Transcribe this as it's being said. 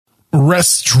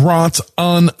Restaurant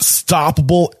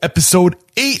Unstoppable, episode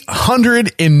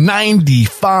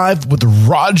 895 with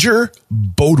Roger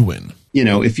Beaudoin. You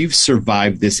know, if you've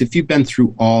survived this, if you've been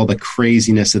through all the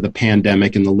craziness of the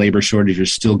pandemic and the labor shortage, you're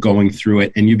still going through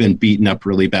it and you've been beaten up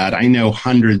really bad. I know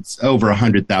over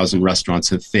 100,000 restaurants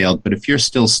have failed, but if you're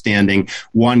still standing,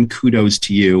 one, kudos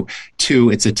to you. Two,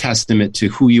 it's a testament to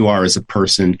who you are as a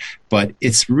person. But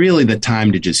it's really the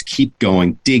time to just keep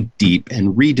going, dig deep,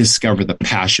 and rediscover the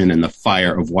passion and the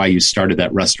fire of why you started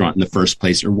that restaurant in the first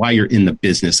place or why you're in the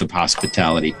business of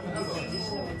hospitality.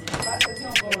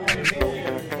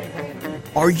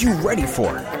 Are you ready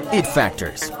for it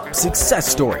factors, success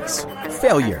stories,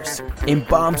 failures, and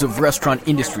bombs of restaurant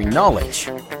industry knowledge?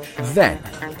 Then,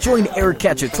 join Eric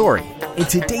Cacciatore and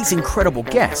today's incredible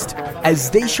guest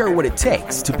as they share what it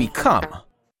takes to become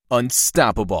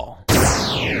unstoppable.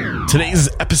 Today's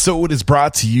episode is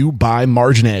brought to you by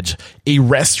Margin Edge, a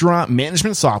restaurant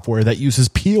management software that uses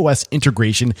POS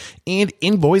integration and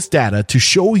invoice data to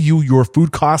show you your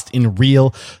food cost in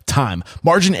real time.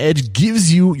 Margin Edge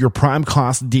gives you your prime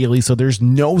cost daily, so there's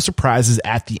no surprises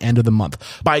at the end of the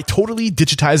month. By totally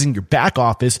digitizing your back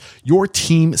office, your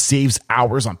team saves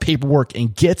hours on paperwork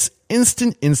and gets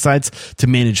instant insights to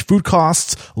manage food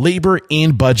costs, labor,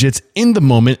 and budgets in the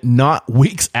moment, not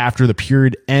weeks after the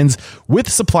period ends. With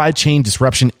supply chain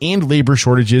disruption and labor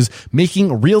shortages,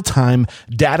 making real-time,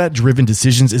 data-driven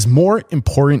decisions is more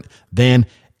important than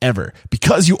ever.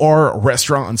 Because you are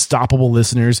Restaurant Unstoppable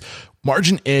listeners,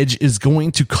 Margin Edge is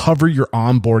going to cover your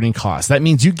onboarding costs. That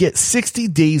means you get 60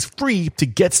 days free to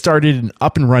get started and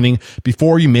up and running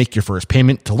before you make your first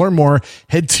payment. To learn more,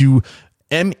 head to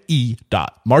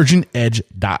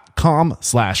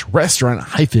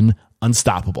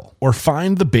me.marginedge.com/restaurant-unstoppable or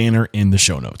find the banner in the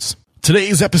show notes.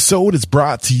 Today's episode is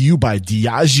brought to you by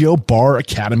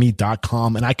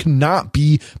DiageoBarAcademy.com, and I could not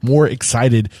be more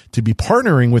excited to be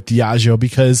partnering with Diageo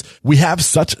because we have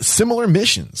such similar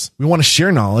missions. We want to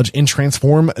share knowledge and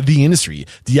transform the industry.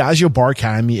 Diageo Bar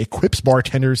Academy equips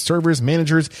bartenders, servers,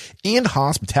 managers, and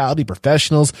hospitality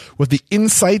professionals with the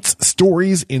insights,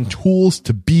 stories, and tools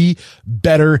to be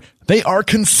better. They are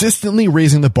consistently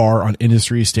raising the bar on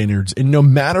industry standards, and no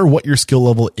matter what your skill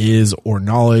level is or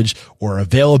knowledge or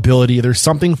availability, there's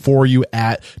something for you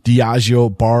at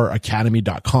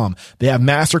DiageoBarAcademy.com. They have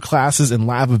master classes and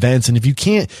live events, and if you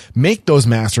can't make those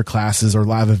master classes or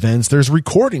live events, there's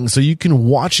recordings so you can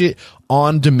watch it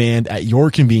on demand at your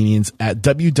convenience at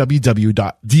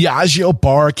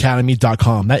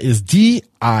www.DiageoBarAcademy.com. That is DIAGEO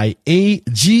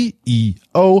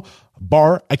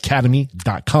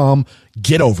baracademy.com.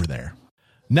 Get over there.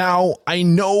 Now, I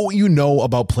know you know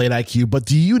about Plate IQ, but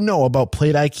do you know about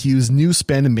Plate IQ's new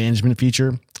spend management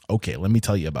feature? Okay, let me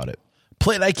tell you about it.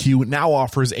 Plate IQ now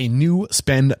offers a new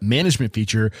spend management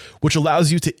feature, which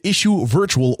allows you to issue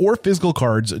virtual or physical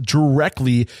cards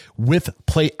directly with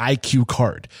Plate IQ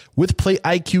Card. With Plate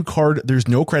IQ Card, there's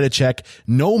no credit check,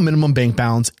 no minimum bank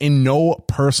balance, and no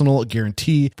personal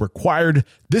guarantee required.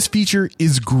 This feature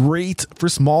is great for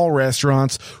small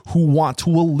restaurants who want to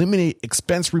eliminate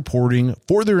expense reporting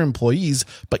for their employees,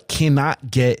 but cannot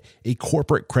get a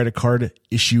corporate credit card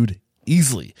issued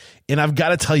easily. And I've got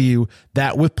to tell you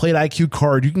that with Plate IQ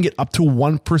Card, you can get up to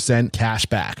 1% cash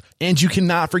back. And you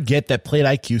cannot forget that Plate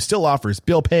IQ still offers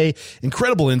bill pay,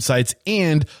 incredible insights,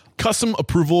 and custom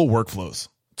approval workflows.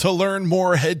 To learn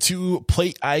more, head to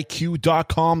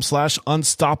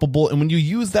plateiq.com/unstoppable. And when you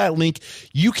use that link,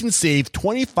 you can save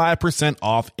 25%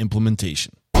 off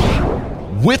implementation.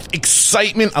 With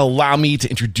excitement, allow me to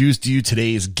introduce to you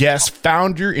today's guest,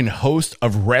 founder and host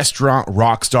of Restaurant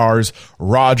Rockstars,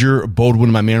 Roger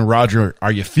Beaudoin. My man, Roger,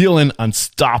 are you feeling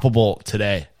unstoppable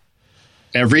today?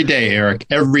 Every day, Eric,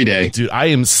 every day. Dude, I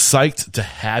am psyched to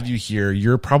have you here.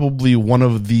 You're probably one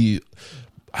of the,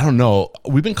 I don't know,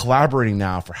 we've been collaborating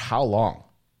now for how long?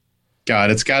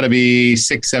 God, it's got to be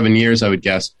 6-7 years, I would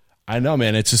guess. I know,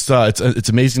 man. It's just, it's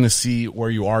amazing to see where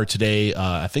you are today.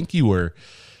 I think you were...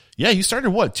 Yeah, you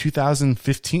started what,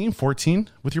 2015, 14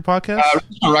 with your podcast?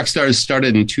 Rockstars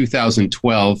started in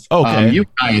 2012. Okay. You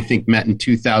and I think, met in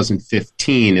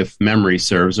 2015, if memory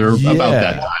serves, or about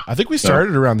that time. I think we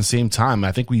started around the same time.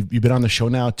 I think you've been on the show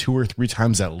now 2 or 3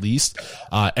 times at least.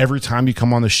 Every time you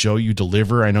come on the show, you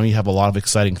deliver. I know you have a lot of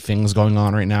exciting things going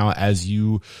on right now as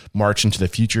you march into the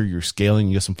future. You're scaling.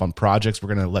 You have some fun projects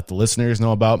we're going to let the listeners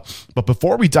know about. But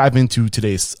before we dive into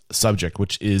today's subject,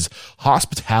 which is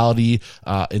hospitality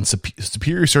and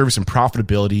superior service and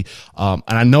profitability, and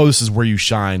I know this is where you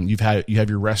shine. You have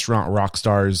your Restaurant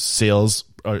Rockstars sales,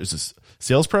 or is this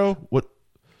Sales Pro? What?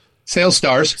 Sales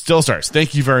Stars. Still Stars.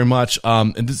 Thank you very much.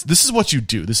 And this is what you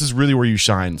do. This is really where you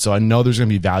shine. So I know there's going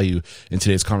to be value in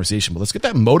today's conversation, but let's get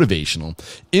that motivational,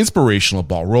 inspirational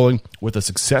ball rolling with a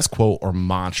success quote or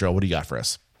mantra. What do you got for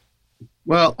us?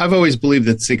 Well, I've always believed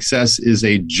that success is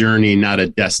a journey, not a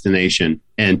destination.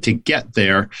 And to get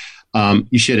there,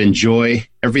 you should enjoy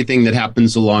everything that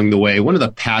happens along the way. One of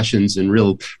the passions and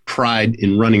real pride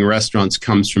in running restaurants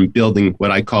comes from building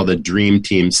what I call the dream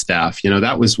team staff.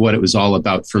 That was what it was all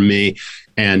about for me.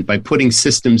 And by putting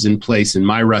systems in place in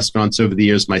my restaurants over the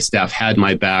years, my staff had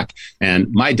my back, and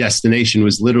my destination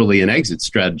was literally an exit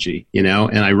strategy, and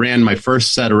I ran my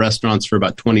first set of restaurants for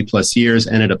about 20 plus years,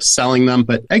 ended up selling them,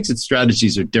 but exit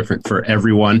strategies are different for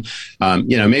everyone.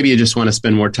 Maybe you just want to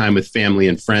spend more time with family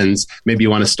and friends. Maybe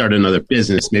you want to start another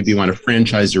business. Maybe you want to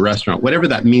franchise your restaurant. Whatever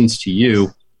that means to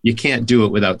you, you can't do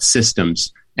it without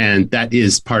systems. And that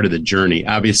is part of the journey,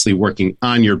 obviously working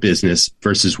on your business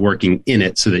versus working in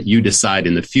it so that you decide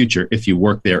in the future if you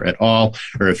work there at all,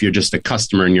 or if you're just a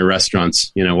customer in your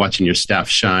restaurants, watching your staff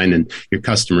shine and your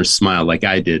customers smile like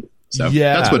I did. So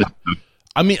that's what it's about.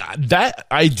 I mean, that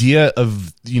idea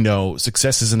of,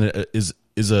 success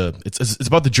it's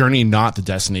about the journey, not the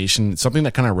destination. It's something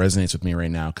that kind of resonates with me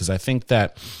right now, because I think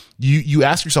that you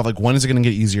ask yourself, like, when is it going to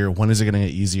get easier? When is it going to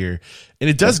get easier? And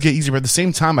it does get easier, but at the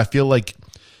same time, I feel like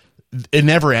it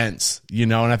never ends,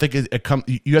 and I think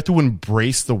you have to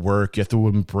embrace the work. You have to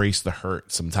embrace the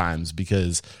hurt sometimes,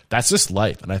 because that's just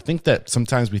life. And I think that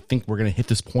sometimes we think we're going to hit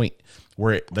this point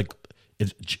where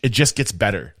it just gets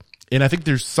better. And I think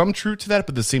there's some truth to that,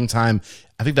 but at the same time,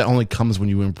 I think that only comes when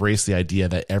you embrace the idea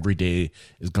that every day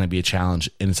is going to be a challenge,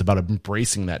 and it's about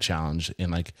embracing that challenge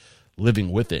and like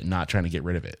living with it, not trying to get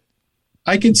rid of it.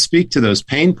 I can speak to those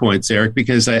pain points, Eric,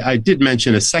 because I did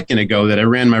mention a second ago that I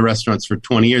ran my restaurants for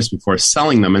 20 years before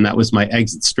selling them, and that was my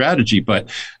exit strategy. But,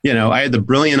 I had the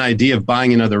brilliant idea of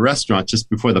buying another restaurant just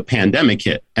before the pandemic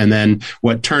hit. And then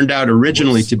what turned out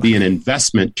originally to be an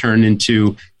investment turned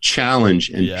into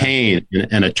challenge and pain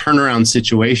and a turnaround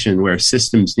situation where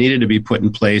systems needed to be put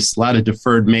in place, a lot of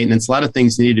deferred maintenance, a lot of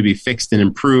things needed to be fixed and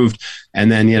improved.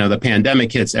 And then, the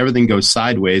pandemic hits, everything goes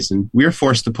sideways, and we were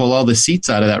forced to pull all the seats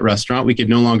out of that restaurant. We could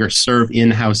no longer serve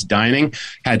in-house dining,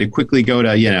 had to quickly go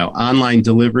to, online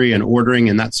delivery and ordering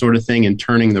and that sort of thing, and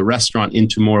turning the restaurant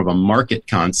into more of a market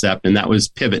concept. And that was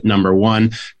pivot number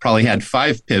one. Probably had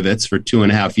 5 pivots for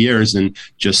 2.5 years and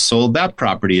just sold that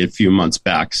property a few months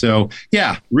back. So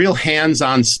real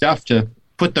hands-on stuff to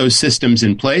put those systems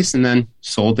in place, and then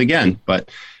sold again. But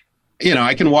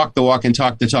I can walk the walk and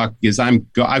talk the talk, because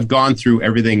I've gone through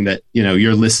everything that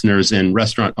your listeners and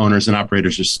restaurant owners and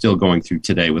operators are still going through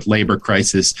today, with labor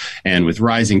crisis and with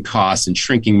rising costs and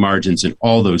shrinking margins and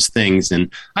all those things.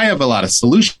 And I have a lot of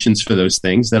solutions for those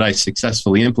things that I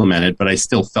successfully implemented, but I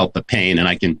still felt the pain, and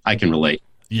I can relate.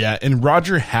 Yeah, and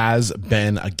Roger has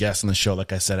been a guest on the show,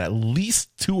 like I said, at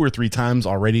least 2 or 3 times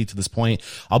already to this point.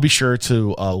 I'll be sure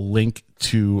to link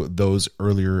to those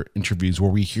earlier interviews where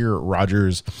we hear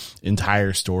Roger's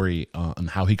entire story on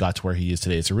how he got to where he is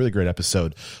today. It's a really great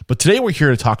episode. But today we're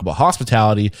here to talk about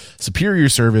hospitality, superior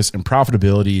service, and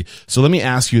profitability. So let me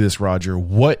ask you this, Roger.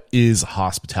 What is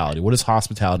hospitality? What does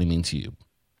hospitality mean to you?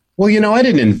 Well, I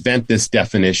didn't invent this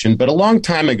definition, but a long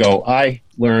time ago, I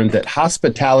learned that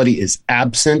hospitality is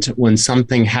absent when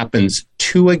something happens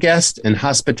to a guest, and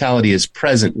hospitality is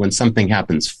present when something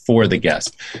happens for the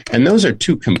guest. And those are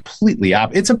two completely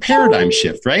it's a paradigm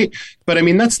shift, right? But I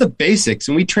mean, that's the basics.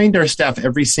 And we trained our staff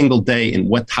every single day in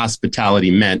what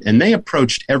hospitality meant. And they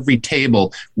approached every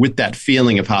table with that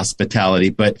feeling of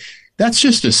hospitality. But that's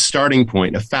just a starting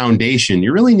point, a foundation.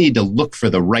 You really need to look for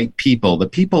the right people, the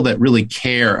people that really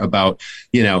care about,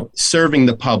 serving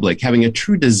the public, having a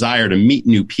true desire to meet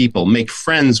new people, make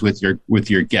friends with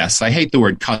your guests. I hate the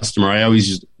word customer. I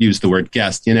always use the word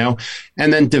guest, and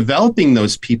then developing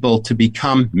those people to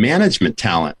become management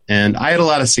talent. And I had a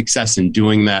lot of success in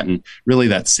doing that. And really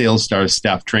that Sales Stars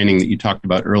staff training that you talked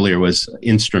about earlier was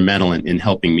instrumental in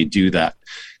helping me do that.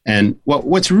 And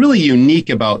what's really unique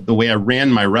about the way I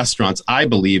ran my restaurants, I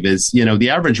believe, is, the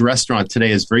average restaurant today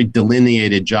has very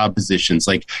delineated job positions.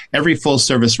 Like every full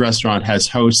service restaurant has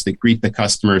hosts that greet the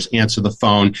customers, answer the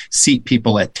phone, seat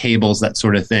people at tables, that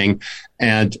sort of thing.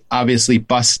 And obviously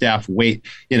bus staff wait,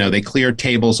 they clear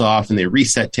tables off and they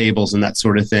reset tables and that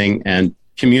sort of thing. And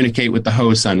communicate with the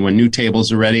hosts on when new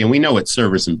tables are ready. And we know what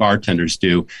servers and bartenders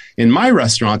do. In my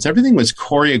restaurants, everything was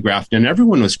choreographed and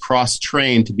everyone was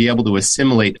cross-trained to be able to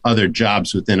assimilate other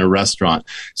jobs within a restaurant.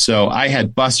 So I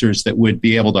had bussers that would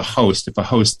be able to host if a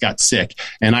host got sick.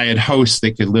 And I had hosts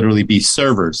that could literally be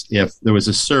servers if there was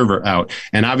a server out.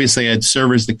 And obviously I had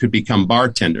servers that could become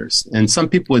bartenders. And some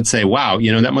people would say, wow,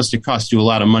 that must have cost you a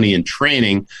lot of money in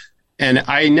training. And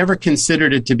I never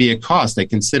considered it to be a cost. I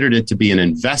considered it to be an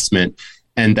investment,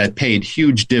 and that paid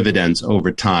huge dividends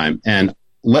over time. And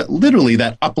literally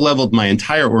that up-leveled my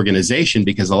entire organization,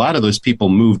 because a lot of those people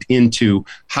moved into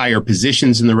higher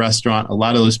positions in the restaurant. A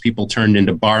lot of those people turned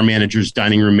into bar managers,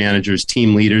 dining room managers,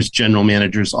 team leaders, general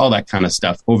managers, all that kind of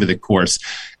stuff over the course.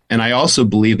 And I also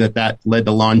believe that led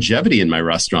to longevity in my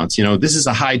restaurants. This is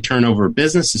a high turnover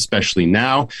business, especially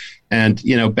now. And,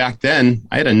 back then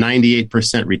I had a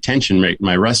 98% retention rate in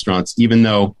my restaurants, even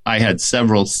though I had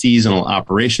several seasonal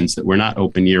operations that were not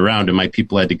open year round. And my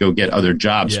people had to go get other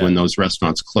jobs when those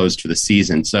restaurants closed for the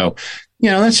season. So,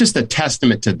 that's just a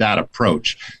testament to that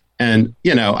approach. And,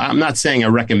 I'm not saying I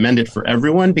recommend it for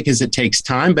everyone because it takes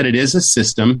time, but it is a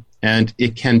system and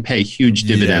it can pay huge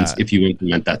dividends if you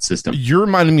implement that system. You're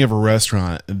reminding me of a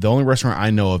restaurant. The only restaurant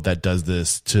I know of that does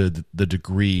this to the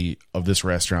degree of this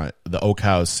restaurant, the Oak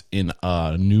House in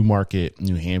Newmarket,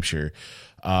 New Hampshire.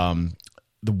 The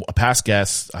past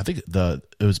guest, I think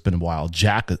it's been a while,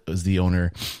 Jack was the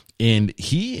owner, and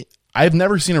I've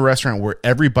never seen a restaurant where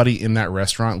everybody in that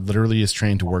restaurant literally is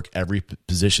trained to work every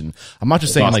position. I'm not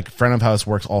just saying like front of house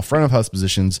works all front of house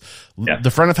positions. Yeah.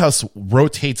 The front of house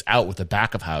rotates out with the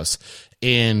back of house.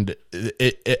 And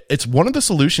it's one of the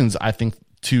solutions, I think,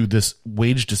 to this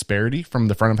wage disparity from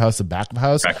the front of house to back of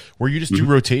house, where you just do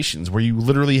rotations, where you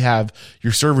literally have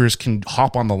your servers can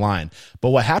hop on the line. But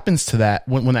what happens to that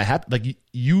when that happens, like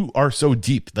you are so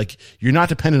deep, like you're not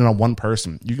dependent on one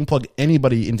person. You can plug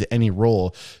anybody into any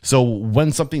role. So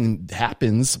when something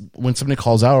happens, when somebody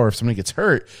calls out or if somebody gets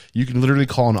hurt, you can literally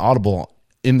call an audible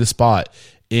in the spot.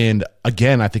 And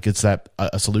again, I think it's a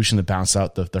solution to balance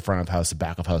out the front of house, the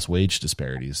back of house wage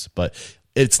disparities, but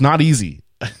it's not easy.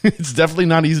 It's definitely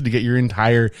not easy to get your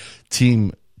entire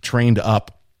team trained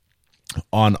up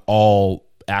on all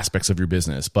aspects of your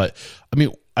business. But I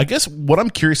mean, I guess what I'm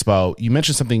curious about, you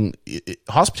mentioned something,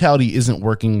 hospitality isn't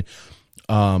working,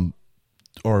 or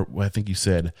I think you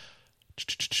said,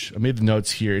 I made the notes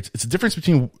here. It's a difference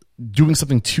between doing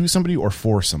something to somebody or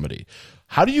for somebody.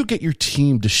 How do you get your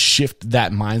team to shift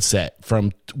that mindset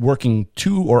from working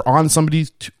to or on somebody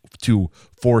to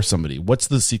for somebody? What's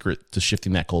the secret to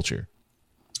shifting that culture?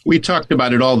 We talked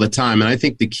about it all the time, and I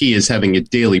think the key is having a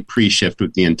daily pre-shift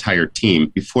with the entire team.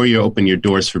 Before you open your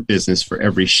doors for business for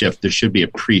every shift, there should be a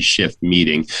pre-shift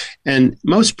meeting. And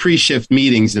most pre-shift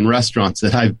meetings in restaurants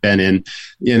that I've been in,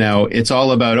 it's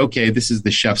all about, okay, this is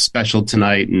the chef's special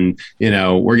tonight, and,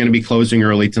 we're going to be closing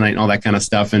early tonight and all that kind of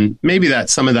stuff. And maybe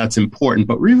some of that's important,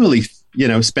 but we really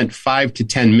spent 5 to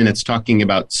 10 minutes talking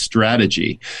about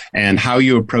strategy and how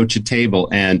you approach a table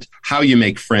and how you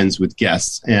make friends with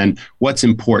guests and what's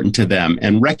important to them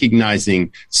and recognizing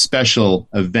special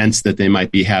events that they might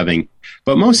be having.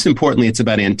 But most importantly, it's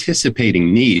about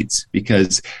anticipating needs,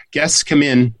 because guests come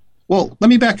in. Well, let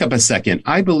me back up a second.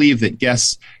 I believe that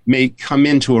guests may come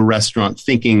into a restaurant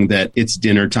thinking that it's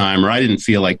dinner time or I didn't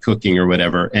feel like cooking or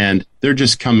whatever, and they're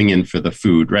just coming in for the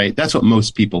food, right? That's what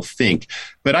most people think.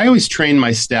 But I always train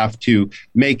my staff to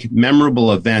make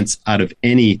memorable events out of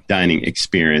any dining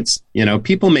experience.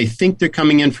 People may think they're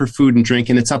coming in for food and drink,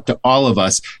 and it's up to all of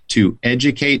us to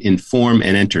educate, inform,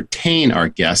 and entertain our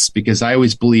guests, because I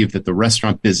always believe that the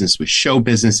restaurant business was show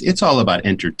business. It's all about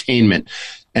entertainment.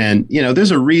 And,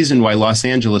 there's a reason why Los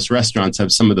Angeles restaurants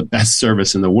have some of the best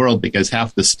service in the world, because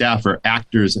half the staff are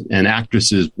actors and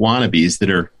actresses wannabes that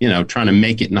are, trying to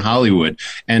make it in Hollywood.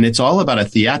 And it's all about a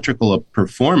theatrical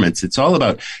performance. It's all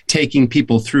about taking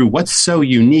people through what's so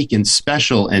unique and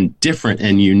special and different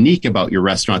and unique about your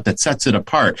restaurant that sets it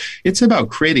apart. It's about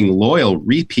creating loyal,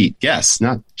 repeat guests,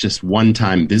 not just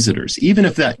one-time visitors. Even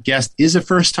if that guest is a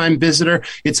first-time visitor,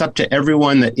 it's up to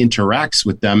everyone that interacts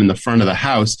with them in the front of the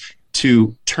house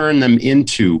to turn them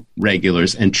into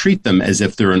regulars and treat them as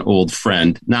if they're an old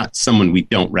friend, not someone we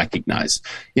don't recognize,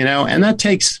 and that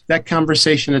takes that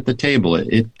conversation at the table.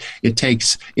 It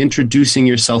takes introducing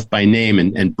yourself by name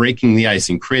and breaking the ice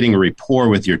and creating a rapport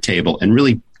with your table and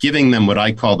really giving them what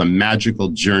I call the magical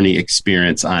journey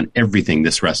experience on everything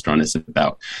this restaurant is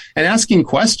about. And asking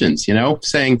questions,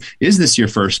 saying, is this your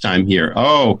first time here?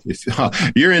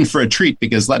 You're in for a treat,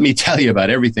 because let me tell you about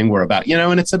everything we're about,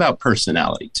 and it's about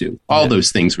personality too. All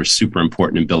those things were super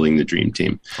important in building the dream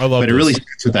team. But it really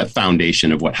starts with that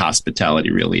foundation of what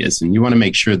hospitality really is. And you want to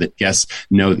make sure that guests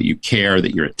know that you care,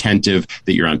 that you're attentive,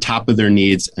 that you're on top of their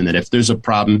needs, and that if there's a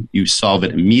problem, you solve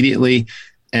it immediately.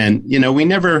 And,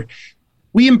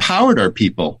 we empowered our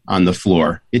people on the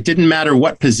floor. It didn't matter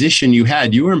what position you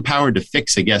had. You were empowered to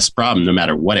fix a guest's problem, no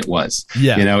matter what it was.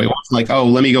 Yeah. It wasn't like,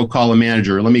 let me go call a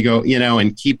manager. Let me go,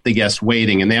 and keep the guest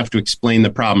waiting. And they have to explain the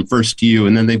problem first to you,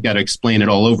 and then they've got to explain it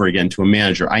all over again to a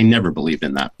manager. I never believed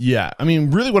in that. Yeah. I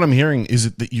mean, really what I'm hearing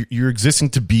is that you're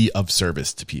existing to be of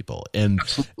service to people. And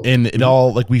it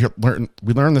all, like we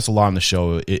learned this a lot on the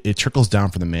show. It trickles down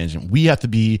from the management. We have to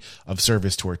be of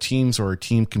service to our teams, or our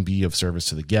team can be of service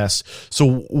to the guests.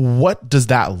 So what does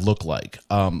that look like?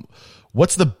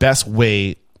 What's the best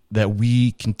way that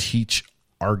we can teach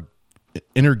our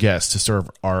inner guests to serve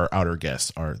our outer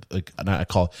guests?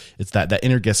 That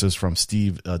inner guest is from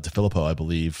Steve DeFilippo, I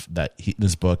believe, that in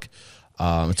his book,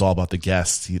 it's all about the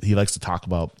guests. He likes to talk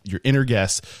about your inner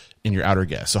guests and your outer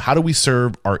guests. So how do we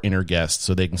serve our inner guests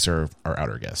so they can serve our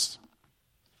outer guests?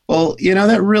 Well,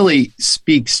 that really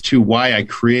speaks to why I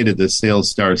created the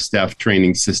Sales Star staff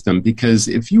training system, because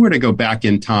if you were to go back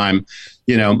in time,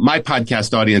 my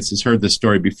podcast audience has heard this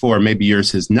story before. Maybe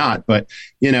yours has not. But,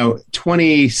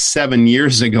 27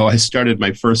 years ago, I started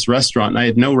my first restaurant, and I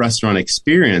had no restaurant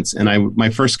experience. And my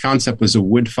first concept was a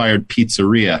wood-fired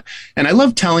pizzeria. And I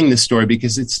love telling this story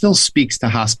because it still speaks to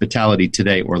hospitality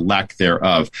today, or lack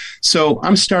thereof. So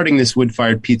I'm starting this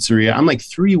wood-fired pizzeria. I'm like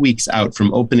 3 weeks out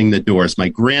from opening the doors, my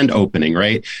grand opening,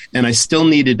 right? And I still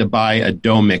needed to buy a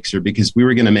dough mixer, because we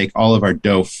were going to make all of our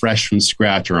dough fresh from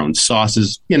scratch, our own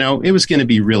sauces. It was going to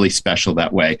be really special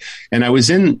that way. And I was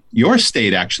in your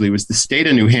state, actually. It was the state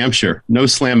of New Hampshire. No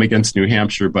slam against New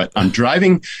Hampshire, but I'm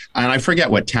driving, and I forget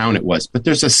what town it was, but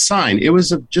there's a sign. It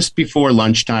was just before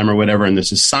lunchtime or whatever, and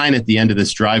there's a sign at the end of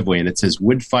this driveway, and it says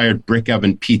wood-fired brick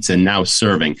oven pizza now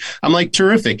serving. I'm like,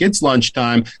 terrific. It's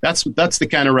lunchtime. That's the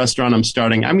kind of restaurant I'm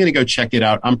starting. I'm going to go check it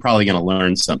out. I'm probably going to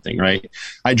learn something, right?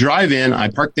 I drive in, I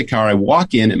park the car, I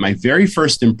walk in, and my very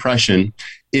first impression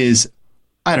is,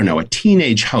 I don't know, a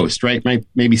teenage host, right?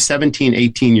 Maybe 17,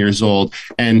 18 years old.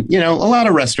 And, a lot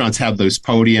of restaurants have those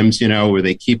podiums, where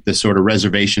they keep the sort of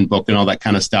reservation book and all that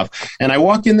kind of stuff. And I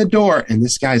walk in the door, and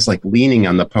this guy's like leaning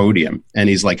on the podium, and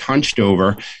he's like hunched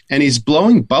over, and he's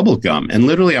blowing bubble gum. And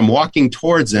literally I'm walking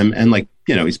towards him, and like,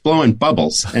 he's blowing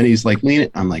bubbles, and he's like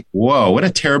leaning. I'm like, whoa, what a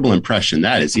terrible impression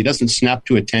that is. He doesn't snap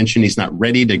to attention. He's not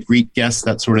ready to greet guests,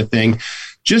 that sort of thing.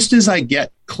 Just as I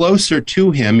get closer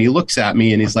to him, he looks at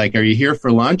me and he's like, are you here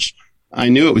for lunch? I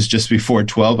knew it was just before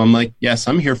 12. I'm like, yes,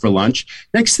 I'm here for lunch.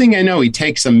 Next thing I know, he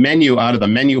takes a menu out of the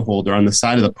menu holder on the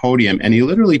side of the podium, and he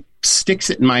literally sticks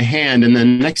it in my hand. And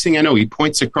then next thing I know, he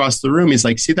points across the room. He's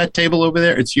like, see that table over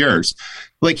there? It's yours.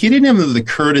 Like, he didn't have the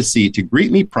courtesy to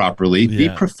greet me properly, be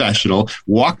professional,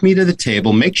 walk me to the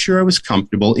table, make sure I was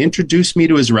comfortable, introduce me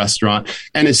to his restaurant.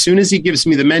 And as soon as he gives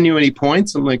me the menu and he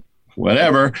points, I'm like,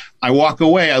 whatever. I walk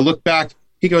away. I look back.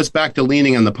 He goes back to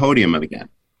leaning on the podium again.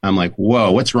 I'm like,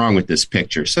 whoa, what's wrong with this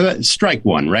picture? So that's strike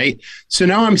one, right? So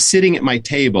now I'm sitting at my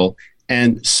table,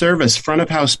 and service front of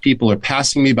house people are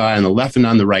passing me by on the left and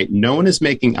on the right. No one is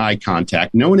making eye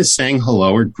contact. No one is saying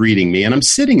hello or greeting me. And I'm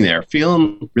sitting there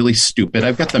feeling really stupid.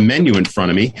 I've got the menu in front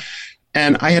of me.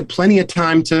 And I had plenty of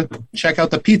time to check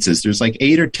out the pizzas. There's like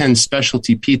 8 or 10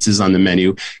 specialty pizzas on the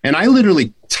menu. And I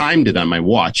literally timed it on my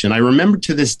watch. And I remember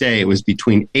to this day, it was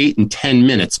between 8 and 10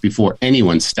 minutes before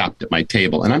anyone stopped at my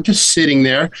table. And I'm just sitting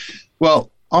there. Well,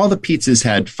 all the pizzas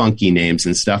had funky names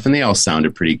and stuff, and they all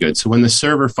sounded pretty good. So when the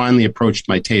server finally approached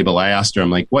my table, I asked her, I'm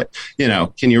like, what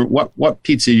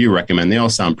pizza do you recommend? They all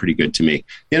sound pretty good to me.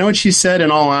 You know what she said,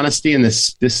 in all honesty, and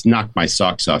this knocked my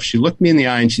socks off. She looked me in the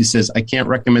eye and she says, I can't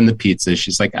recommend the pizza.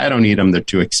 She's like, I don't eat them. They're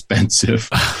too expensive.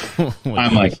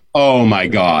 I'm like, oh my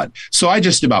God. So I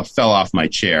just about fell off my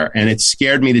chair, and it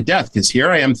scared me to death, because here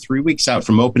I am 3 weeks out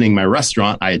from opening my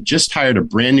restaurant. I had just hired a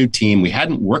brand new team. We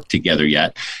hadn't worked together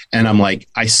yet. And I'm like,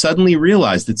 I suddenly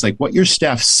realized it's like what your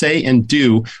staff say and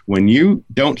do, when you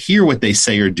don't hear what they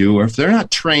say or do, or if they're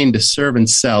not trained to serve and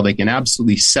sell, they can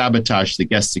absolutely sabotage the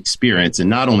guest experience.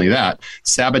 And not only that,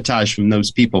 sabotage from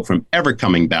those people from ever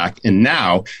coming back. And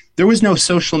now there was no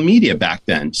social media back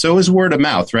then. So it was word of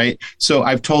mouth, right? So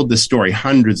I've told this story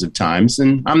hundreds of times,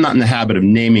 and I'm not in the habit of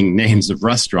naming names of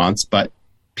restaurants, but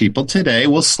people today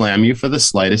will slam you for the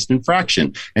slightest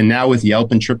infraction. And now with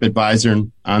Yelp and TripAdvisor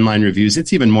and online reviews,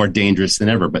 it's even more dangerous than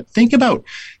ever. But think about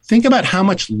how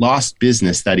much lost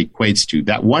business that equates to.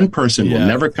 That one person will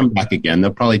never come back again.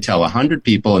 They'll probably tell 100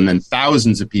 people, and then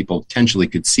thousands of people potentially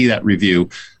could see that review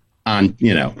on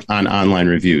online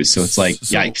reviews. So it's like,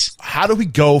 yikes. How do we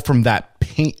go from that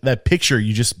picture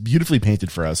you just beautifully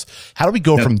painted for us? How do we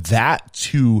go from that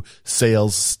to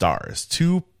sales stars,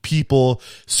 to people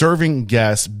serving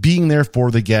guests, being there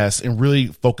for the guests, and really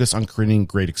focus on creating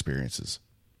great experiences?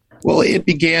 Well, it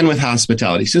began with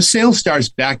hospitality. So Sales Stars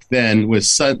back then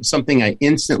was something I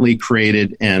instantly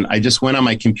created, and I just went on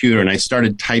my computer and I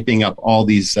started typing up all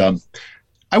these,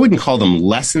 I wouldn't call them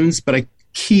lessons, but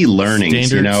key learnings,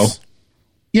 standards.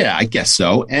 Yeah, I guess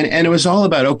so. And it was all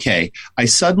about, okay, I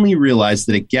suddenly realized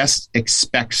that a guest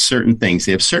expects certain things.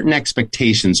 They have certain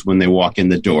expectations when they walk in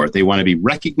the door. They want to be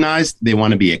recognized, they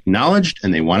want to be acknowledged,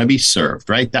 and they want to be served,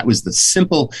 right? That was the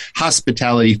simple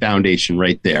hospitality foundation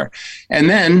right there. And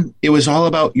then it was all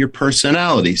about your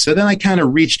personality. So then I kind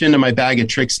of reached into my bag of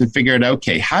tricks and figured out,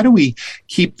 okay, how do we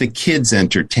keep the kids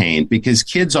entertained? Because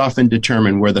kids often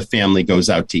determine where the family goes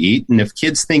out to eat. And if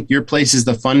kids think your place is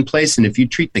the fun place, and if you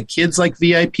treat the kids like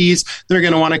VIPs, they're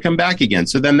going to want to come back again.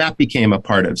 So then that became a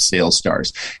part of Sales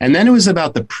Stars. And then it was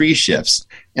about the pre-shifts.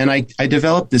 And I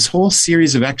developed this whole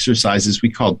series of exercises we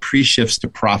called pre-shifts to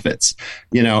profits,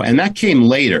 and that came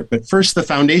later. But first, the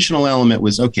foundational element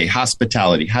was, okay,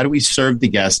 hospitality. How do we serve the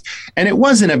guest? And it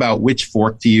wasn't about which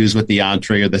fork to use with the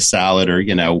entree or the salad or,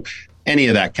 any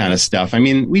of that kind of stuff. I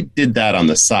mean, we did that on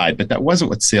the side, but that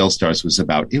wasn't what Sales Stars was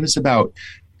about. It was about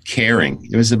caring.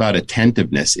 It was about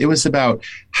attentiveness. It was about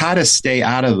how to stay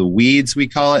out of the weeds, we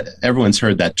call it. Everyone's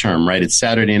heard that term, right? It's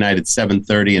Saturday night at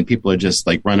 7:30 and people are just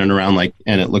like running around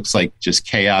and it looks like just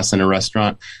chaos in a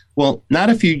restaurant. Well,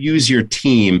 not if you use your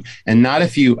team and not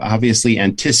if you obviously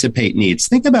anticipate needs.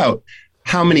 Think about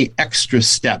how many extra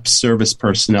steps service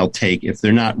personnel take if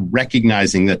they're not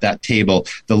recognizing that table,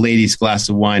 the lady's glass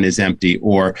of wine is empty,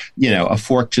 or, a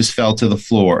fork just fell to the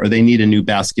floor, or they need a new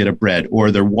basket of bread,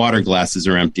 or their water glasses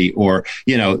are empty, or,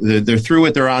 they're through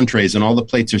with their entrees and all the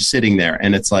plates are sitting there.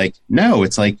 And it's like, no,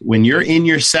 it's like when you're in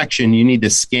your section, you need to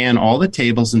scan all the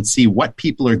tables and see what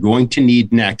people are going to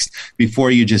need next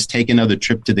before you just take another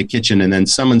trip to the kitchen. And then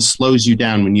someone slows you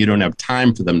down when you don't have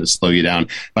time for them to slow you down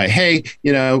by, hey,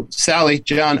 Sally,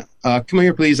 John, come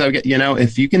here, please.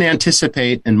 If you can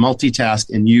anticipate and multitask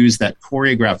and use that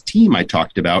choreographed team I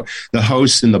talked about, the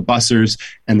hosts and the bussers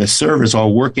and the servers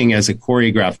all working as a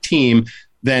choreographed team,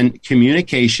 then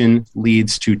communication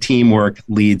leads to teamwork,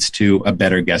 leads to a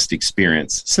better guest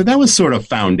experience. So that was sort of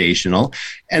foundational.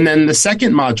 And then the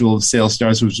second module of Sales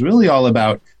Stars was really all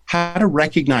about how to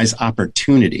recognize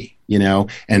opportunity,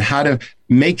 and how to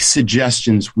make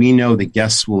suggestions we know the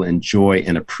guests will enjoy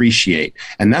and appreciate.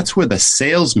 And that's where the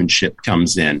salesmanship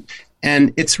comes in.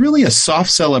 And it's really a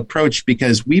soft sell approach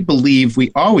because we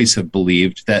always have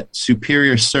believed that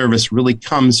superior service really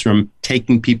comes from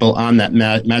taking people on that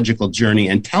magical journey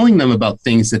and telling them about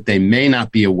things that they may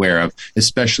not be aware of,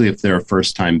 especially if they're a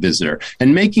first-time visitor,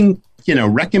 and making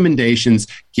recommendations,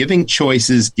 giving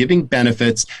choices, giving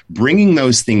benefits, bringing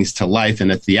those things to life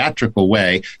in a theatrical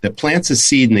way that plants a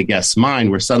seed in the guest's mind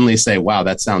where suddenly they say, wow,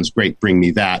 that sounds great, bring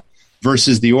me that,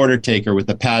 versus the order taker with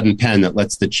a pad and pen that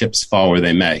lets the chips fall where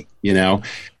they may,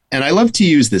 And I love to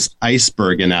use this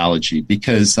iceberg analogy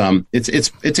because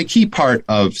it's a key part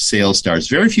of Sales Stars.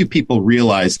 Very few people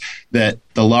realize that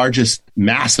the largest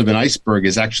mass of an iceberg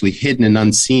is actually hidden and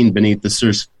unseen beneath the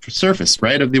surface,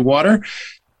 right, of the water.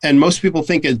 And most people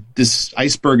think this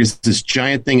iceberg is this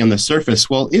giant thing on the surface.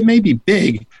 Well, it may be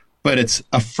big, but it's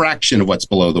a fraction of what's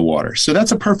below the water. So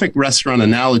that's a perfect restaurant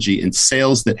analogy in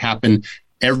sales that happen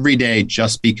every day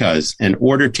just because. And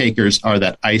order takers are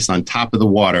that ice on top of the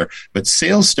water. But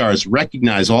Sales Stars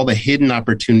recognize all the hidden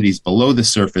opportunities below the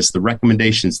surface, the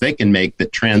recommendations they can make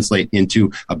that translate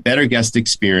into a better guest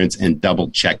experience and double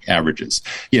check averages.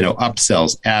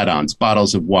 Upsells, add-ons,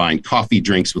 bottles of wine, coffee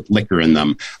drinks with liquor in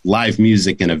them, live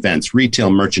music and events,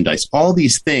 retail merchandise. All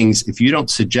these things, if you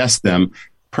don't suggest them,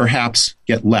 perhaps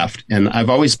get left. And I've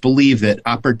always believed that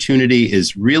opportunity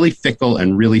is really fickle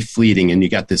and really fleeting. And you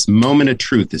got this moment of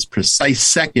truth, this precise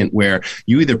second where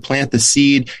you either plant the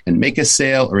seed and make a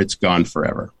sale or it's gone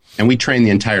forever. And we train the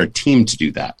entire team to do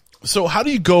that. So how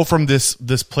do you go from this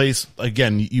place?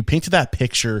 Again, you painted that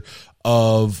picture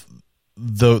of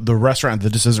the restaurant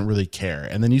that just doesn't really care.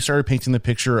 And then you started painting the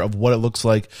picture of what it looks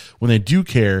like when they do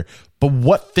care. But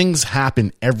what things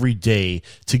happen every day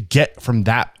to get from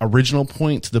that original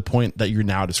point to the point that you're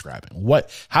now describing?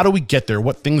 How do we get there?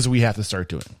 What things do we have to start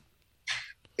doing?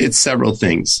 It's several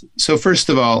things. So first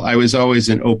of all, I was always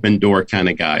an open door kind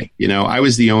of guy. I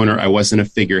was the owner. I wasn't a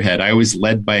figurehead. I always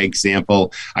led by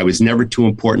example. I was never too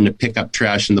important to pick up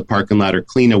trash in the parking lot or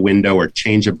clean a window or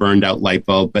change a burned out light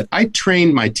bulb. But I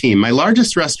trained my team. My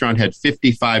largest restaurant had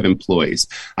 55 employees.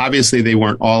 Obviously, they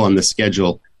weren't all on the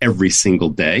schedule every single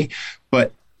day.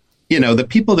 But the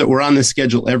people that were on the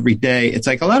schedule every day, it's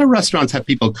like a lot of restaurants have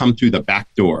people come through the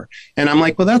back door. And I'm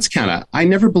like, well, I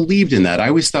never believed in that. I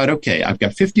always thought, okay, I've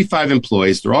got 55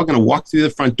 employees. They're all going to walk through the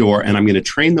front door and I'm going to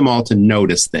train them all to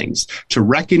notice things, to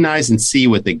recognize and see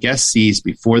what the guest sees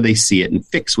before they see it and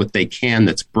fix what they can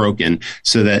that's broken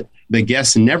so that the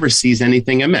guest never sees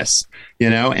anything amiss,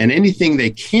 and anything they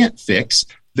can't fix,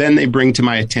 then they bring to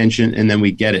my attention and then we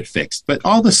get it fixed. But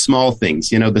all the small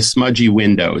things, the smudgy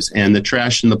windows and the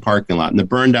trash in the parking lot and the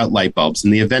burned out light bulbs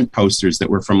and the event posters that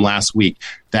were from last week,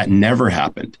 that never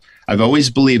happened. I've always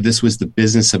believed this was the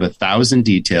business of 1,000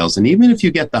 details. And even if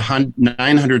you get the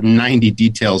 990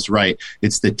 details right,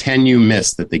 it's the 10 you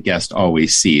miss that the guest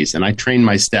always sees. And I trained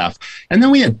my staff. And then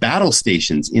we had battle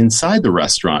stations inside the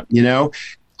restaurant,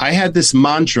 I had this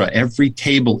mantra, every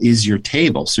table is your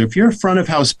table. So if you're a front of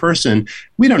house person,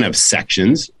 we don't have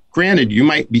sections. Granted, you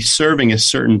might be serving a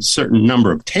certain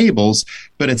number of tables,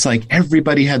 but it's like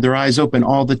everybody had their eyes open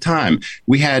all the time.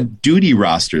 We had duty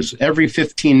rosters. Every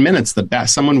 15 minutes,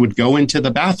 someone would go into the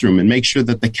bathroom and make sure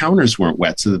that the counters weren't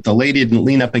wet so that the lady didn't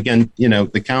lean up against,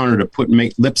 the counter to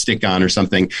make lipstick on or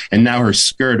something. And now her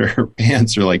skirt or her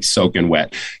pants are like soaking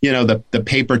wet. The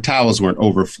paper towels weren't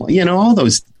overflowing. All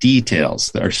those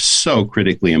details that are so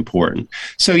critically important.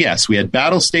 So yes, we had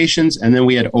battle stations and then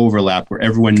we had overlap where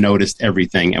everyone noticed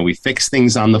everything and we fixed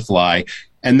things on the fly.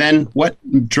 And then what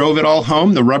drove it all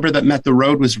home? The rubber that met the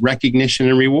road was recognition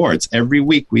and rewards. Every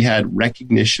week we had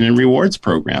recognition and rewards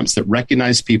programs that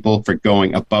recognized people for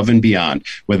going above and beyond,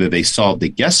 whether they solved a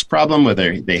guest problem,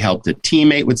 whether they helped a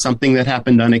teammate with something that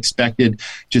happened unexpected.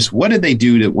 Just what did they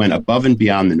do that went above and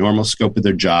beyond the normal scope of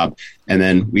their job? And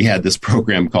then we had this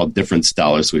program called Difference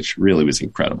Dollars, which really was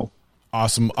incredible.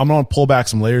 Awesome. I'm going to pull back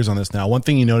some layers on this now. One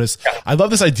thing you notice, I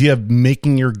love this idea of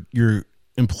making your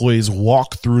employees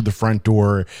walk through the front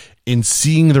door and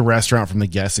seeing the restaurant from the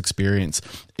guest experience.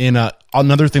 And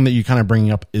another thing that you kind of bring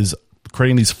up is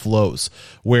creating these flows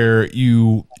where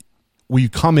you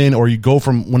come in or you go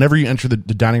from whenever you enter the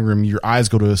dining room, your eyes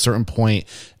go to a certain point,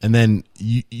 and then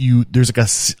you there's like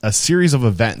a series of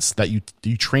events that you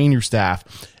train your staff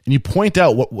and you point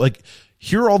out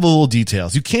here are all the little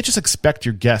details. You can't just expect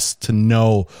your guests to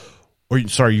know,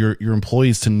 your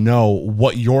employees to know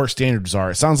what your standards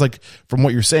are. It sounds like from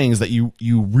what you're saying is that you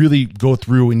really go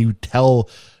through and you tell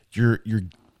your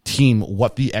team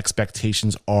what the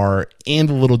expectations are and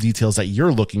the little details that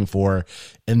you're looking for.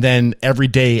 And then every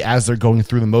day as they're going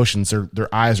through the motions, their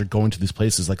eyes are going to these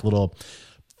places like little,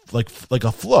 like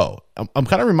a flow. I'm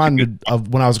kind of reminded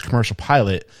of when I was a commercial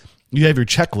pilot. You have your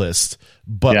checklist,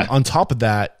 but on top of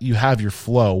that, you have your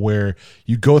flow where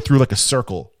you go through like a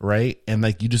circle, right? And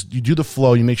like you do the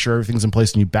flow, you make sure everything's in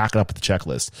place and you back it up with the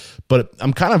checklist. But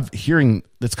I'm kind of hearing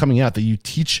that's coming out that you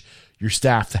teach your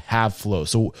staff to have flow.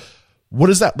 So what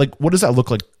does that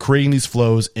look like, creating these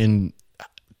flows and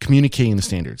communicating the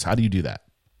standards? How do you do that?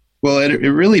 Well, it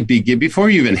really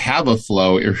before you even have a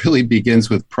flow, it really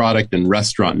begins with product and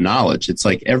restaurant knowledge. It's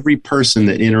like every person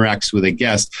that interacts with a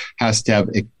guest has to have,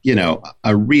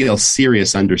 a real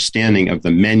serious understanding of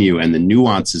the menu and the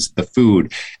nuances of the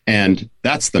food. And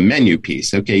that's the menu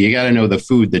piece. Okay, you got to know the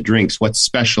food, the drinks, what's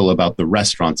special about the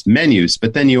restaurant's menus.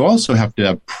 But then you also have to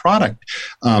have product.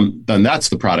 Then that's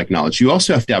the product knowledge. You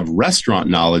also have to have restaurant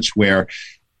knowledge where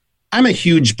I'm a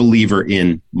huge believer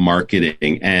in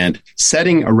marketing, and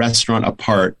setting a restaurant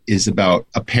apart is about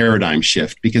a paradigm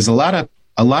shift, because a lot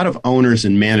of owners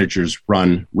and managers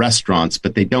run restaurants,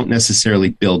 but they don't necessarily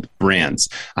build brands.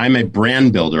 I'm a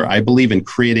brand builder. I believe in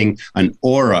creating an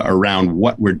aura around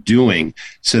what we're doing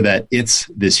so that it's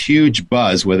this huge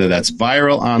buzz, whether that's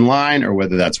viral online or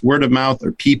whether that's word of mouth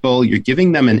or people. You're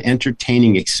giving them an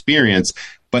entertaining experience,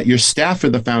 but your staff are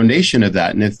the foundation of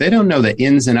that. And if they don't know the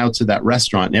ins and outs of that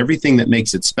restaurant and everything that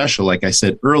makes it special, like I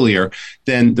said earlier,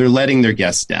 then they're letting their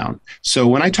guests down. So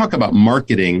when I talk about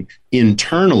marketing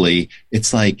internally,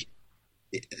 it's like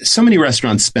so many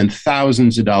restaurants spend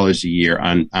thousands of dollars a year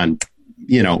on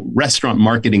restaurant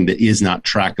marketing that is not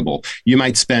trackable. You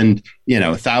might spend,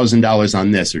 $1,000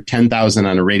 on this or $10,000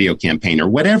 on a radio campaign or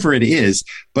whatever it is.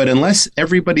 But unless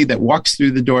everybody that walks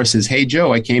through the door says, "Hey,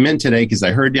 Joe, I came in today because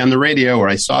I heard you on the radio or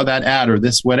I saw that ad or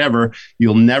this, whatever,"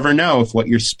 you'll never know if what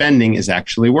you're spending is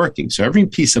actually working. So every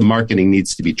piece of marketing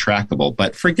needs to be trackable.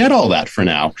 But forget all that for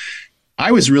now.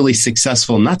 I was really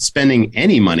successful not spending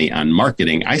any money on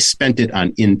marketing. I spent it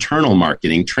on internal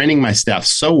marketing, training my staff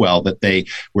so well that they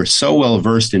were so well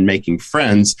versed in making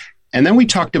friends. And then we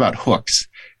talked about hooks.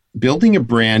 Building a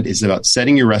brand is about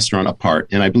setting your restaurant apart.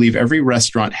 And I believe every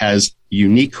restaurant has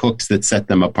unique hooks that set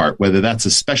them apart, whether that's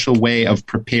a special way of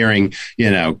preparing,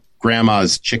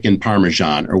 grandma's chicken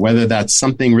parmesan, or whether that's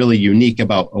something really unique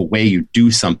about a way you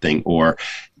do something, or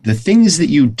the things that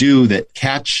you do that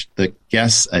catch the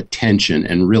guests' attention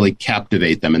and really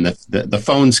captivate them. And the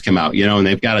phones come out, and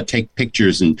they've got to take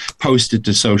pictures and post it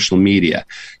to social media.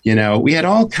 We had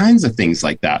all kinds of things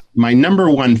like that. My number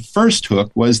one first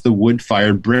hook was the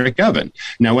wood-fired brick oven.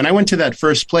 Now, when I went to that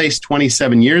first place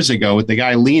 27 years ago with the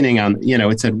guy leaning on,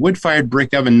 it said wood-fired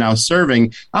brick oven now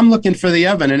serving, I'm looking for the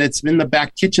oven and it's in the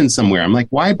back kitchen somewhere. I'm like,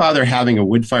 why bother having a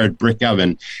wood-fired brick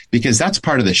oven? Because that's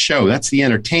part of the show. That's the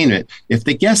entertainment. If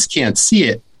the guests can't see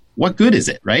it, what good is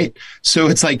it, right? So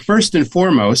it's like, first and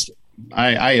foremost,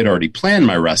 I had already planned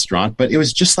my restaurant, but it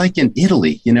was just like in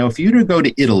Italy. If you were to go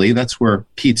to Italy, that's where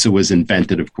pizza was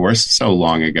invented, of course, so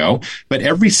long ago. But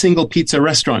every single pizza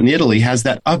restaurant in Italy has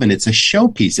that oven. It's a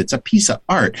showpiece. It's a piece of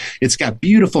art. It's got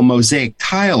beautiful mosaic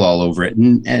tile all over it,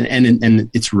 and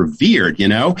it's revered,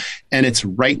 and it's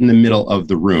right in the middle of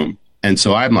the room. And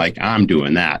so I'm like, I'm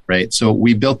doing that, right? So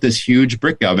we built this huge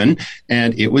brick oven,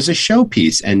 and it was a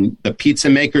showpiece. And the pizza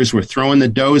makers were throwing the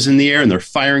doughs in the air, and they're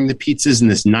firing the pizzas in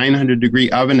this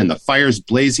 900-degree oven, and the fire's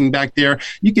blazing back there.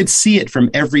 You could see it from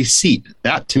every seat.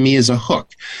 That, to me, is a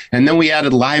hook. And then we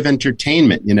added live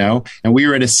entertainment, and we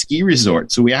were at a ski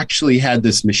resort. So we actually had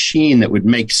this machine that would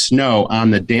make snow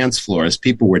on the dance floor as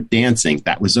people were dancing.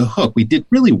 That was a hook. We did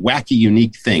really wacky,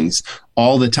 unique things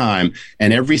all the time.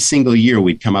 And every single year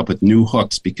we'd come up with new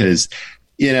hooks because,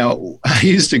 I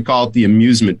used to call it the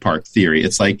amusement park theory.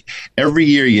 It's like every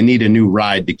year you need a new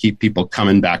ride to keep people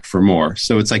coming back for more.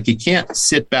 So it's like you can't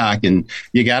sit back, and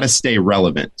you got to stay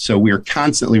relevant. So we're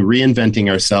constantly reinventing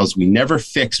ourselves. We never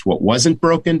fixed what wasn't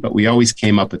broken, but we always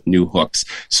came up with new hooks.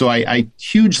 So I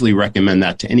hugely recommend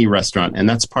that to any restaurant, and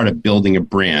that's part of building a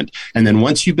brand. And then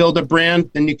once you build a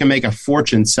brand, then you can make a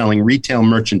fortune selling retail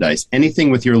merchandise, anything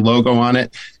with your logo on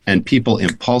it. And people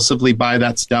impulsively buy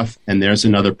that stuff, and there's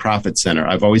another profit center.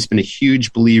 I've always been a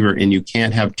huge believer in you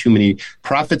can't have too many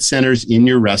profit centers in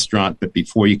your restaurant, but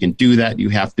before you can do that, you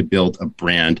have to build a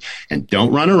brand. And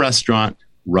don't run a restaurant,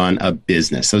 run a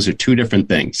business. Those are two different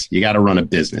things. You got to run a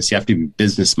business. You have to be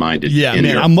business minded. Yeah,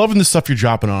 man, I'm loving the stuff you're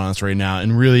dropping on us right now,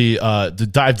 and really to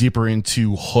dive deeper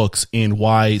into hooks and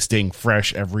why staying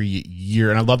fresh every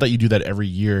year. And I love that you do that every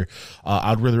year.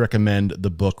 I'd really recommend the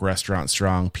book Restaurant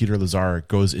Strong. Peter Lazar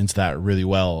goes into that really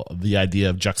well. The idea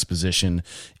of juxtaposition.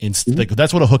 Like,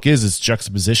 that's what a hook is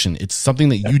juxtaposition. It's something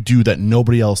that you do that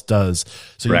nobody else does.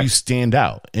 So Correct. You stand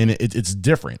out, and it's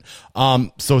different.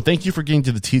 So thank you for getting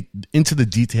to into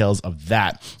the details of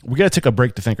that. We got to take a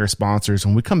break to thank our sponsors.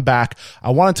 When we come back, I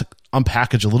wanted to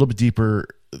unpackage a little bit deeper.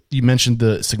 You mentioned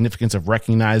the significance of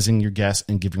recognizing your guests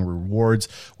and giving rewards,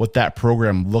 what that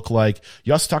program looked like.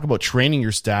 You also talk about training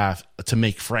your staff to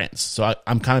make friends. So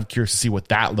I'm kind of curious to see what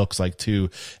that looks like too.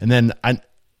 And then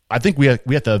I think we have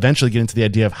to eventually get into the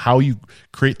idea of how you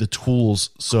create the tools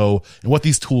and what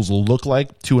these tools will look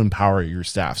like to empower your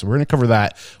staff. So we're going to cover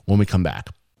that when we come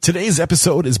back. Today's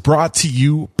episode is brought to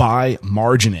you by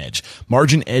Margin Edge.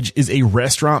 Margin Edge is a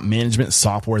restaurant management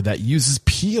software that uses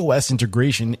POS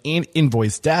integration and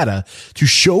invoice data to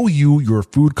show you your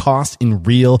food costs in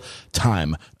real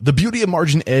time. The beauty of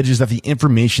Margin Edge is that the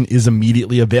information is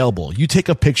immediately available. You take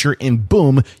a picture and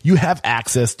boom, you have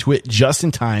access to it just in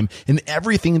time, and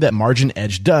everything that Margin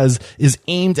Edge does is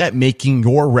aimed at making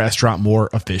your restaurant more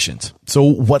efficient. So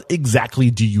what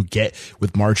exactly do you get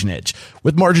with Margin Edge?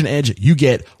 With Margin Edge, you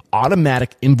get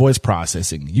automatic invoice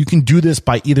processing. You can do this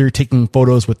by either taking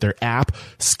photos with their app,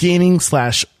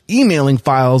 scanning/emailing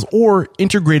files, or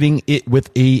integrating it with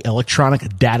a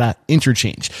electronic data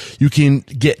interchange. You can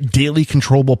get daily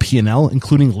controllable P&L,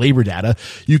 including labor data.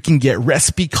 You can get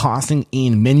recipe costing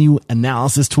and menu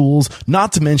analysis tools.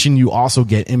 Not to mention, you also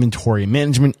get inventory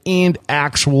management and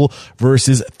actual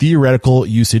versus theoretical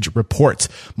usage reports.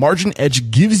 Margin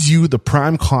Edge gives you the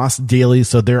prime cost daily,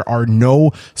 so there are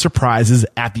no surprises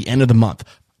at the end of the month.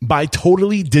 By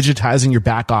totally digitizing your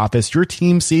back office, your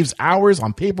team saves hours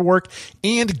on paperwork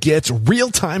and gets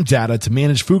real-time data to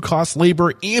manage food costs,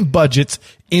 labor, and budgets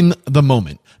in the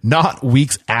moment, not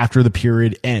weeks after the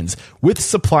period ends. With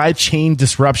supply chain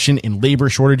disruption and labor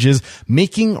shortages,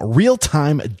 making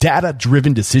real-time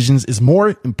data-driven decisions is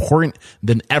more important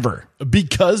than ever.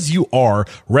 Because you are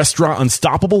Restaurant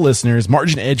Unstoppable listeners,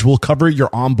 Margin Edge will cover your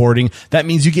onboarding. That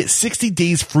means you get 60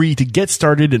 days free to get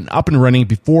started and up and running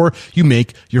before you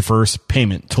make your first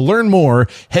payment. To learn more,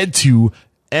 head to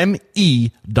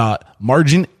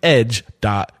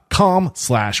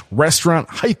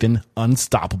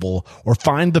me.marginedge.com/restaurant-unstoppable or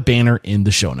find the banner in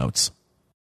the show notes.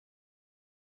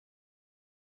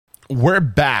 We're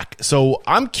back. So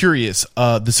I'm curious,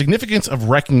 the significance of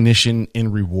recognition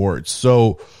and rewards.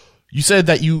 So you said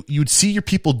that you'd see your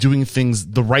people doing things,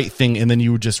 the right thing, and then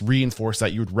you would just reinforce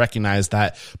that, you would recognize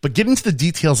that. But get into the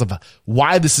details of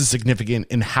why this is significant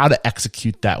and how to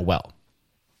execute that well.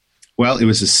 Well, it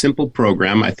was a simple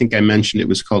program. I think I mentioned it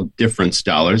was called Difference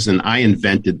Dollars, and I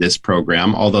invented this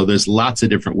program, although there's lots of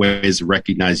different ways of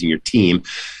recognizing your team.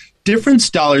 Difference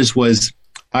Dollars was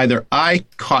either I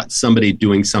caught somebody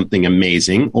doing something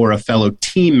amazing, or a fellow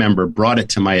team member brought it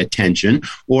to my attention,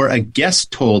 or a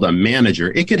guest told a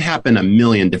manager. It could happen a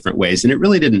million different ways, and it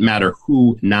really didn't matter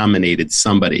who nominated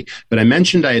somebody. But I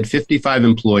mentioned I had 55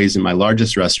 employees in my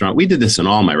largest restaurant. We did this in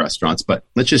all my restaurants, but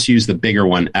let's just use the bigger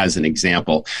one as an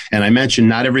example. And I mentioned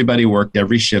not everybody worked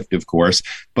every shift, of course,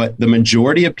 but the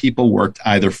majority of people worked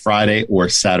either Friday or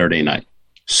Saturday night.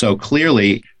 So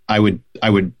clearly, I would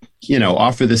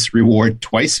offer this reward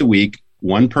twice a week.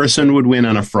 One person would win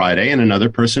on a Friday and another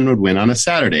person would win on a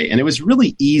Saturday. And it was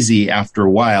really easy after a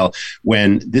while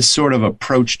when this sort of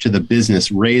approach to the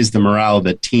business raised the morale of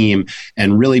the team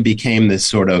and really became this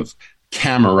sort of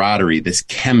camaraderie, this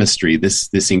chemistry, this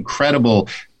incredible,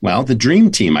 well, the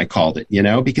dream team, I called it,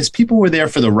 because people were there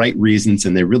for the right reasons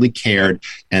and they really cared,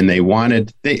 and they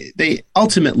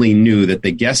ultimately knew that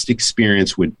the guest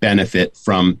experience would benefit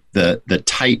from the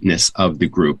tightness of the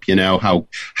group, how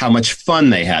much fun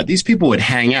they had. These people would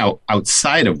hang out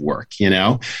outside of work,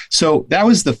 So that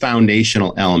was the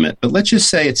foundational element. But let's just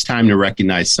say it's time to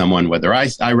recognize someone, whether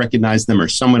I recognize them or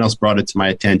someone else brought it to my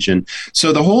attention.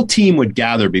 So the whole team would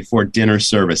gather before dinner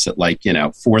service at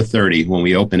 4:30 when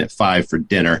we open at 5 for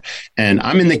dinner. And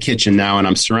I'm in the kitchen now and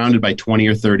I'm surrounded by 20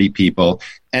 or 30 people.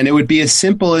 And it would be as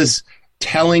simple as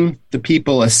telling the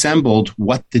people assembled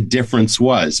what the difference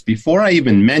was. Before I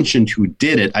even mentioned who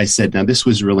did it, I said, now this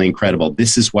was really incredible.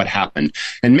 This is what happened.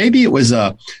 And maybe it was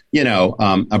a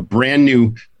brand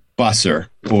new busser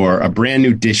or a brand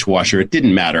new dishwasher. It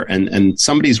didn't matter. And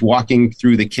somebody's walking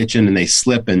through the kitchen and they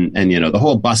slip and the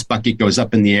whole bus bucket goes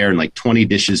up in the air and 20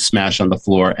 dishes smash on the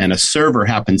floor. And a server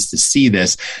happens to see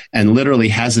this and literally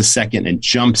has a second and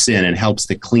jumps in and helps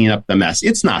to clean up the mess.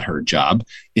 It's not her job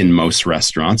in most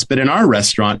restaurants, but in our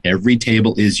restaurant, every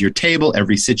table is your table.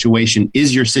 Every situation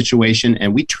is your situation.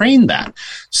 And we train that.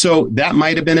 So that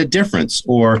might have been a difference.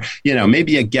 Or,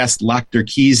 maybe a guest locked their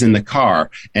keys in the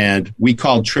car and we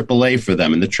called AAA for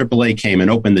them. And the AAA came and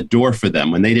opened the door for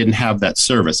them when they didn't have that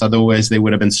service. Otherwise, they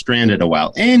would have been stranded a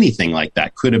while. Anything like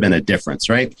that could have been a difference,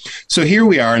 right? So here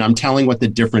we are, and I'm telling what the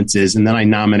difference is. And then I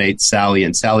nominate Sally,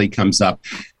 and Sally comes up,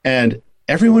 and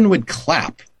everyone would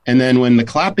clap. And then when the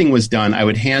clapping was done, I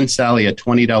would hand Sally a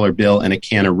 $20 bill and a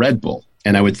can of Red Bull.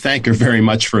 And I would thank her very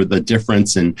much for the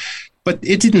difference. But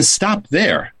it didn't stop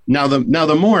there. Now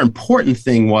the more important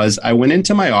thing was I went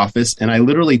into my office and I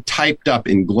literally typed up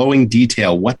in glowing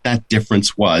detail what that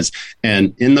difference was.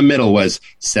 And in the middle was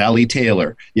Sally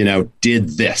Taylor, did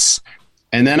this.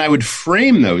 And then I would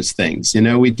frame those things.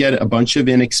 We'd get a bunch of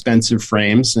inexpensive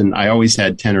frames, and I always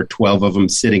had 10 or 12 of them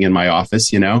sitting in my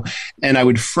office, and I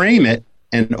would frame it.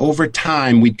 And over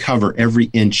time, we'd cover every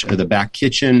inch of the back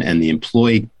kitchen and the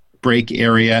employee break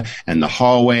area and the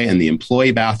hallway and the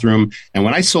employee bathroom. And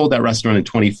when I sold that restaurant in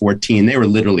 2014, they were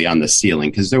literally on the ceiling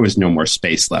because there was no more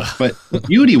space left. But the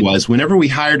beauty was whenever we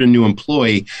hired a new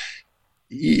employee,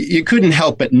 you couldn't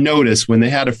help but notice when they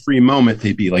had a free moment,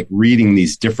 they'd be reading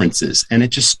these differences. And it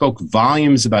just spoke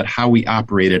volumes about how we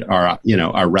operated our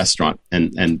restaurant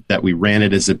and that we ran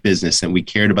it as a business and we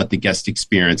cared about the guest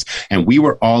experience. And we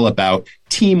were all about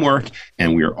teamwork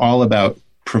and we were all about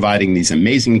providing these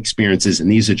amazing experiences. And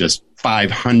these are just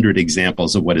 500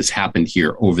 examples of what has happened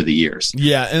here over the years.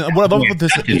 Yeah. And what I love about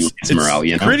this is morale,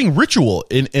 creating ritual.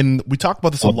 And we talk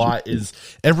about this a lot is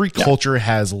every culture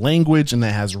has language and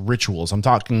that has rituals. I'm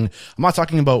not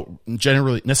talking about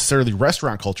generally necessarily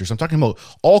restaurant cultures. I'm talking about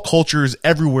all cultures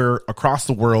everywhere across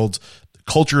the world.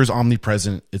 Culture is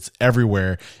omnipresent. It's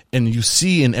everywhere. And you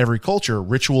see in every culture,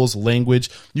 rituals,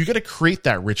 language. You got to create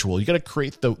that ritual. You got to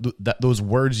create those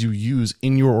words you use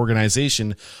in your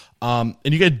organization. And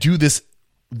you got to do this.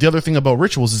 The other thing about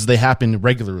rituals is they happen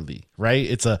regularly, right?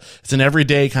 It's an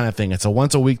everyday kind of thing. It's a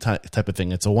once a week type of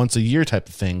thing. It's a once a year type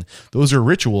of thing. Those are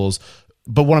rituals.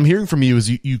 But what I'm hearing from you is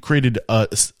you created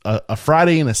a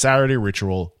Friday and a Saturday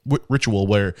ritual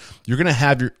where you're going to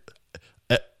have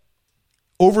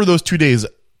over those 2 days,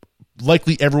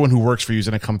 likely everyone who works for you is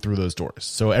going to come through those doors.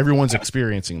 So everyone's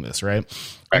experiencing this, right?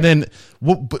 And then,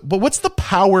 but what's the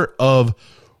power of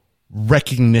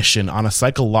recognition on a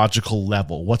psychological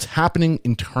level? What's happening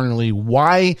internally?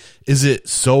 Why is it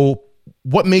so?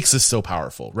 What makes this so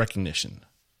powerful? Recognition.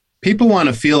 People want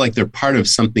to feel like they're part of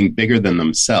something bigger than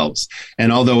themselves.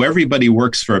 And although everybody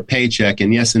works for a paycheck,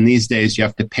 and yes, in these days you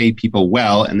have to pay people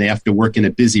well, and they have to work in a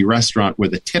busy restaurant where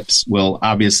the tips will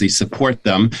obviously support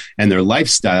them and their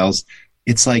lifestyles,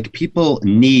 it's like people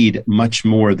need much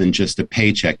more than just a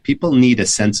paycheck. People need a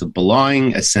sense of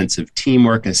belonging, a sense of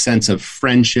teamwork, a sense of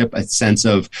friendship, a sense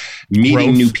of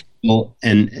meeting new people.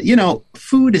 And,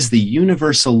 food is the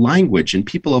universal language, and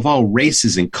people of all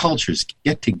races and cultures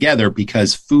get together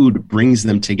because food brings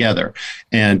them together.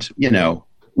 And,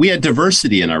 we had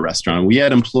diversity in our restaurant. We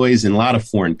had employees in a lot of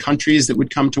foreign countries that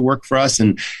would come to work for us.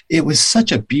 And it was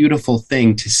such a beautiful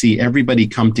thing to see everybody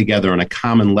come together on a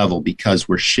common level because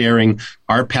we're sharing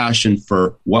our passion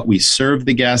for what we serve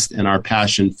the guest and our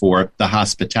passion for the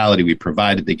hospitality we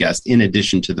provided the guest in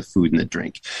addition to the food and the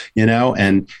drink,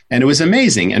 and it was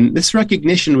amazing. And this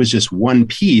recognition was just one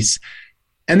piece.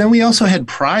 And then we also had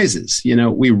prizes. We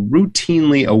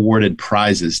routinely awarded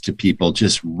prizes to people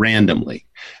just randomly.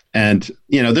 And,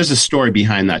 there's a story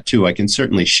behind that, too. I can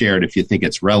certainly share it if you think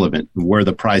it's relevant, where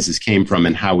the prizes came from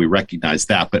and how we recognize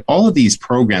that. But all of these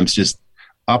programs just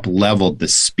up-leveled the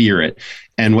spirit.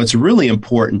 And what's really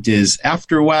important is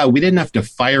after a while, we didn't have to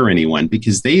fire anyone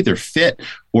because they either fit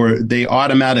or they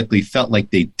automatically felt like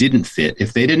they didn't fit.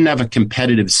 If they didn't have a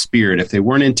competitive spirit, if they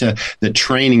weren't into the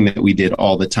training that we did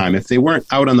all the time, if they weren't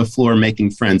out on the floor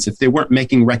making friends, if they weren't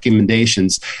making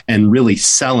recommendations and really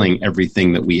selling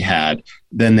everything that we had,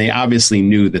 then they obviously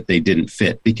knew that they didn't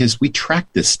fit because we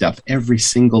tracked this stuff every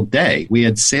single day. We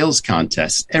had sales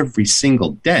contests every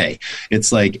single day.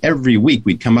 It's like every week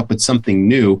we'd come up with something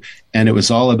new, and it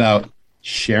was all about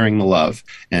sharing the love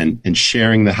and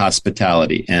sharing the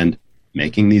hospitality and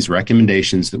making these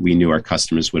recommendations that we knew our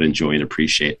customers would enjoy and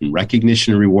appreciate. And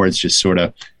recognition and rewards just sort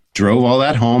of drove all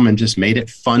that home and just made it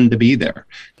fun to be there.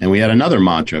 And we had another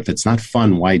mantra: if it's not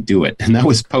fun, why do it? And that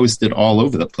was posted all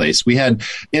over the place. We had,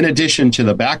 in addition to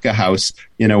the back of house,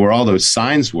 where all those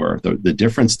signs were, the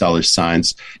difference dollar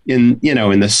signs, in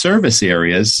the service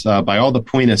areas, by all the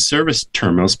point of service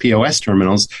terminals, POS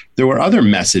terminals, there were other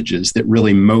messages that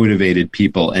really motivated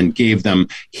people and gave them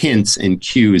hints and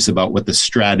cues about what the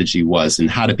strategy was and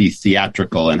how to be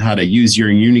theatrical and how to use your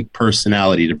unique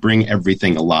personality to bring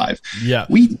everything alive. Yeah.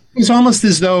 It was almost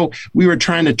as though we were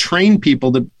trying to train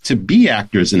people to be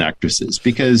actors and actresses,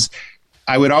 because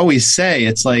I would always say,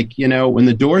 it's like, when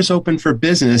the doors open for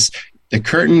business, the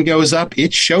curtain goes up,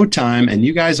 it's showtime, and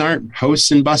you guys aren't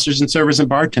hosts and busters and servers and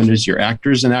bartenders. You're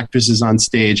actors and actresses on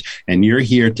stage, and you're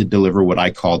here to deliver what I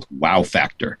called wow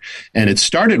factor. And it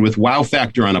started with wow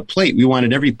factor on a plate. We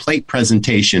wanted every plate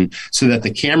presentation so that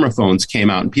the camera phones came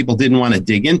out and people didn't want to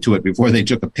dig into it before they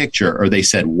took a picture or they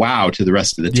said wow to the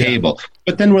rest of the table.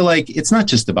 But then we're like, it's not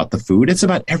just about the food. It's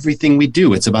about everything we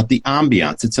do. It's about the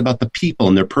ambiance. It's about the people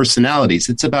and their personalities.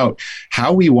 It's about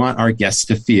how we want our guests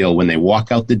to feel when they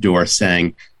walk out the door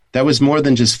saying, that was more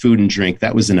than just food and drink.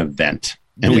 That was an event.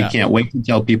 And we can't wait to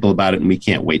tell people about it, and we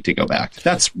can't wait to go back.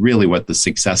 That's really what the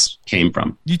success came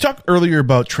from. You talked earlier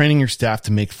about training your staff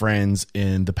to make friends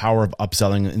and the power of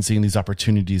upselling and seeing these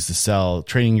opportunities to sell,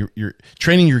 training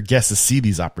your guests to see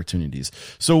these opportunities.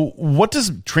 So what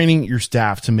does training your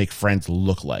staff to make friends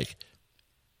look like?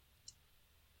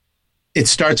 It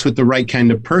starts with the right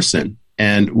kind of person.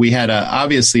 And we had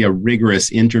obviously a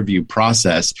rigorous interview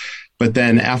process. But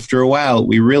then after a while,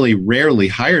 we really rarely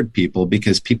hired people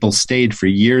because people stayed for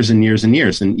years and years and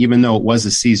years. And even though it was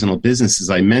a seasonal business, as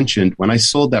I mentioned, when I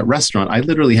sold that restaurant, I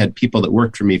literally had people that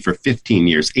worked for me for 15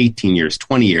 years, 18 years,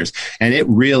 20 years. And it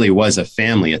really was a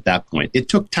family at that point. It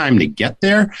took time to get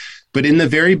there. But in the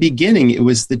very beginning, it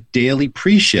was the daily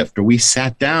pre-shift where we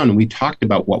sat down and we talked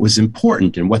about what was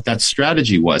important and what that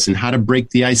strategy was and how to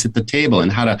break the ice at the table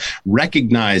and how to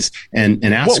recognize and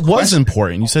ask what was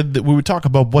important. You said that we would talk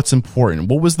about what's important.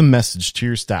 What was the message to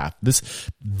your staff? This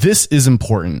is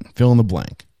important. Fill in the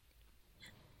blank.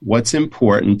 What's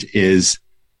important is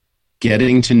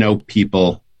getting to know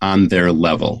people on their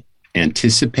level,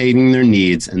 anticipating their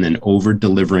needs, and then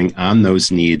over-delivering on those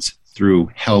needs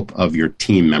through help of your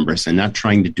team members and not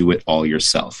trying to do it all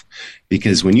yourself.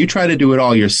 Because when you try to do it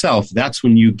all yourself, that's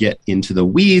when you get into the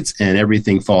weeds and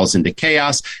everything falls into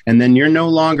chaos. And then you're no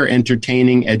longer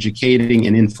entertaining, educating,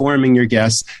 and informing your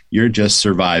guests. You're just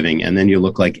surviving. And then you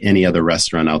look like any other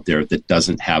restaurant out there that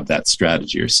doesn't have that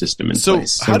strategy or system in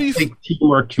place. So how do you think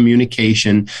teamwork,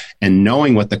 communication, and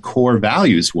knowing what the core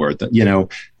values were?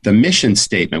 the mission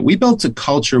statement. We built a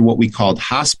culture, what we called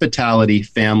hospitality,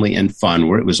 family, and fun,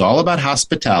 where it was all about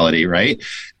hospitality, right?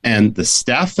 And the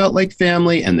staff felt like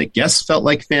family and the guests felt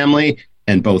like family.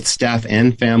 And both staff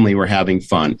and family were having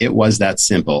fun. It was that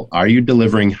simple. Are you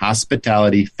delivering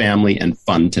hospitality, family, and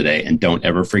fun today? And don't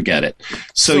ever forget it.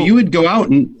 So you would go out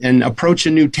and approach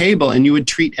a new table, and you would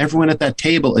treat everyone at that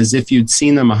table as if you'd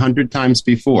seen them 100 times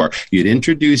before. You'd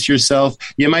introduce yourself.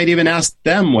 You might even ask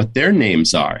them what their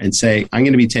names are and say, I'm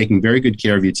going to be taking very good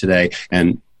care of you today.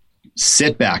 And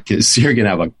sit back, because you're going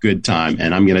to have a good time.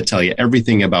 And I'm going to tell you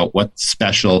everything about what's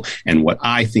special and what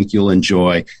I think you'll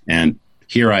enjoy. And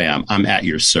here I am. I'm at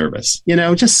your service.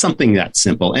 Just something that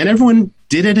simple. And everyone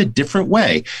did it a different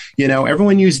way.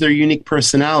 Everyone used their unique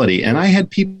personality. And I had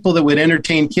people that would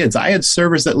entertain kids. I had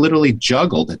servers that literally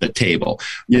juggled at the table,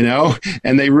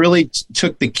 and they really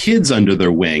took the kids under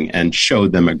their wing and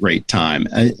showed them a great time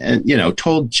and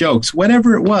told jokes,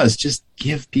 whatever it was, just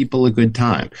give people a good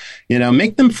time,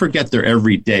 make them forget their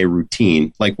everyday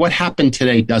routine. Like what happened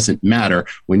today doesn't matter.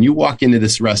 When you walk into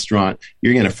this restaurant,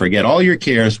 you're going to forget all your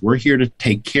cares. We're here to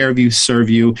take care of you, serve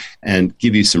you, and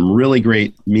give you some really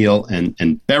great meal and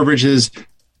beverages.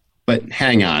 But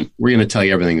hang on, we're going to tell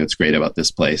you everything that's great about this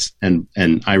place. And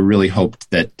I really hoped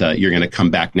that you're going to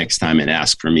come back next time and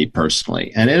ask for me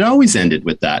personally. And it always ended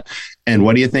with that. And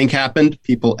what do you think happened?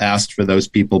 People asked for those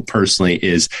people personally.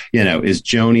 Is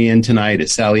Joni in tonight?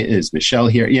 Is Sally? Is Michelle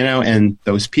here? And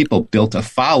those people built a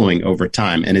following over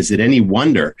time. And is it any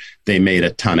wonder they made a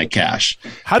ton of cash?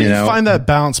 How do you find that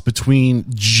balance between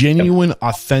genuine,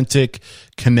 authentic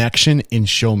connection and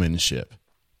showmanship?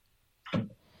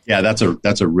 Yeah, that's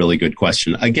a really good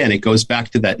question. Again, it goes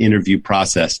back to that interview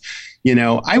process.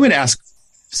 I would ask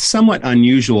somewhat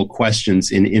unusual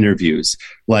questions in interviews,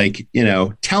 like,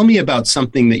 tell me about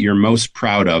something that you're most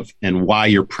proud of and why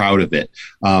you're proud of it.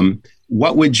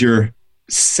 What would your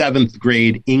 7th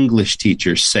grade English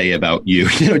teacher say about you?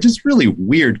 Just really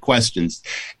weird questions.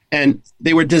 And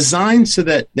they were designed so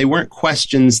that they weren't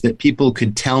questions that people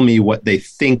could tell me what they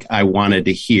think I wanted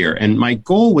to hear. And my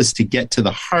goal was to get to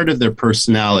the heart of their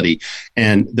personality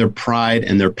and their pride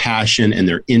and their passion and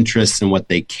their interests and what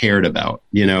they cared about,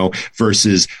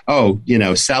 versus,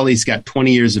 Sally's got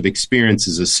 20 years of experience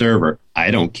as a server. I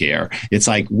don't care. It's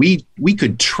like we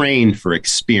could train for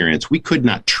experience. We could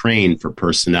not train for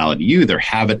personality. You either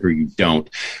have it or you don't.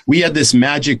 We had this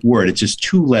magic word. It's just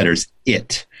 2 letters,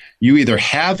 it. You either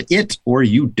have it or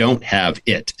you don't have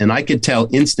it. And I could tell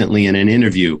instantly in an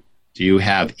interview, do you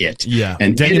have it? Yeah.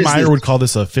 And Danny Meyer would call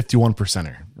this a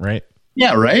 51%er, right?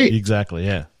 Yeah, right. Exactly.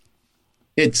 Yeah.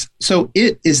 It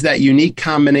is that unique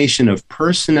combination of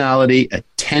personality,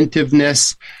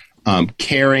 attentiveness,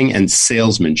 caring, and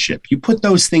salesmanship. You put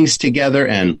those things together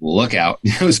and look out.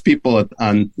 Those people at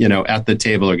the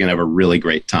table are going to have a really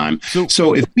great time.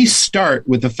 So if we start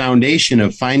with the foundation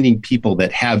of finding people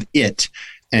that have it,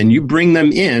 and you bring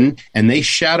them in and they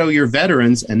shadow your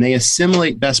veterans and they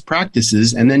assimilate best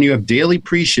practices, and then you have daily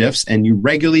pre-shifts and you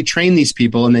regularly train these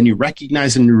people, and then you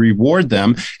recognize and reward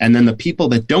them, and then the people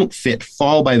that don't fit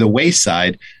fall by the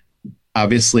wayside.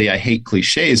 Obviously, I hate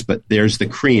cliches, but there's the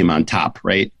cream on top,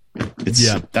 right?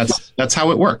 That's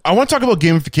how it works. I want to talk about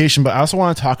gamification, but I also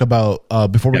want to talk about,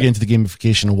 before we get into the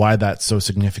gamification, why that's so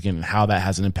significant and how that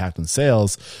has an impact on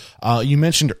sales. You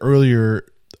mentioned earlier,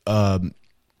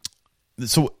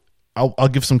 so I'll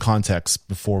give some context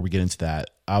before we get into that.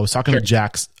 I was talking to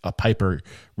Jack Piper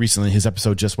recently. His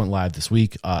episode just went live this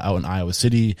week out in Iowa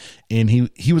City, and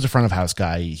he was a front of house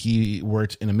guy. He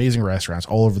worked in amazing restaurants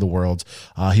all over the world.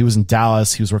 He was in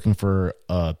Dallas. He was working for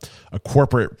a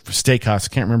corporate steakhouse.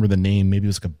 I can't remember the name. Maybe it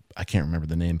was I can't remember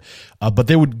the name. But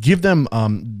they would give them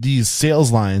these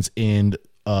sales lines, and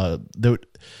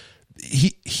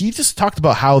he just talked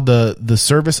about how the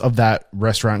service of that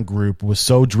restaurant group was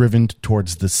so driven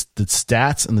towards the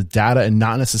stats and the data, and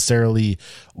not necessarily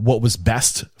what was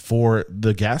best for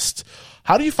the guest.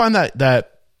 How do you find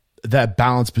that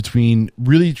balance between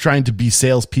really trying to be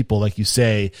salespeople, like you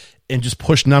say, and just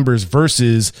push numbers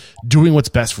versus doing what's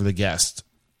best for the guest?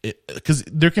 Because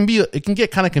it can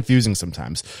get kind of confusing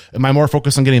sometimes. Am I more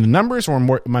focused on getting the numbers, or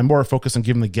am I more focused on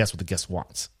giving the guest what the guest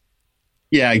wants?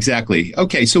 Yeah, exactly.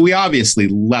 Okay, so we obviously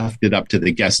left it up to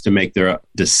the guests to make their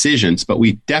decisions, but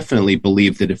we definitely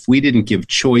believe that if we didn't give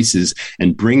choices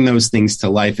and bring those things to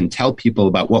life and tell people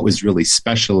about what was really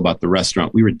special about the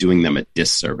restaurant, we were doing them a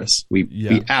disservice.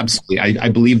 We absolutely, I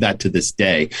believe that to this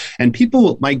day. And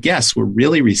people, my guests, were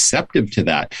really receptive to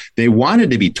that. They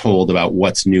wanted to be told about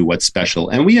what's new, what's special.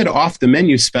 And we had off the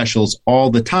menu specials all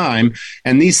the time.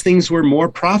 And these things were more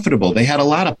profitable. They had a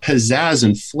lot of pizzazz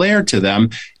and flair to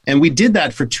them. And we did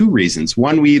that for two reasons.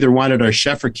 One, we either wanted our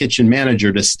chef or kitchen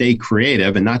manager to stay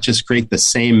creative and not just create the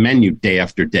same menu day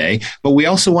after day, but we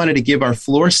also wanted to give our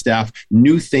floor staff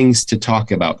new things to talk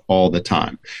about all the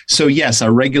time. So yes,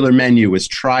 our regular menu is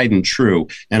tried and true.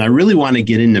 And I really want to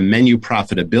get into menu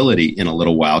profitability in a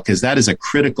little while because that is a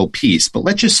critical piece. But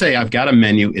let's just say I've got a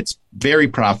menu. It's very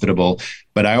profitable,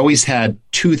 but I always had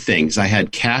two things. I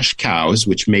had cash cows,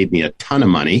 which made me a ton of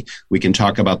money. We can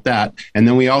talk about that. And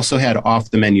then we also had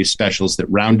off the menu specials that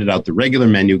rounded out the regular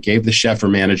menu, gave the chef or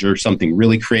manager something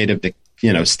really creative to,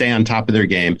 stay on top of their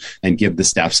game and give the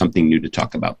staff something new to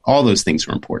talk about. All those things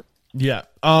were important. Yeah.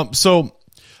 So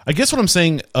I guess what I'm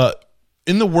saying,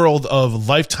 in the world of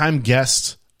lifetime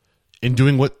guests and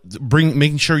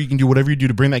making sure you can do whatever you do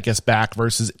to bring that guest back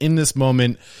versus in this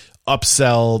moment,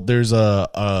 upsell, there's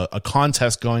a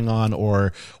contest going on,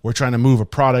 or we're trying to move a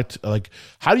product. Like,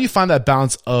 how do you find that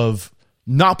balance of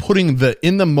not putting the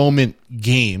in the moment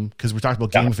game, because we're talking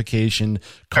about gamification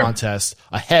contests,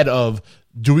 ahead of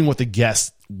doing what the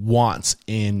guest wants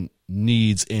and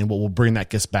needs and what will bring that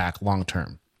guest back long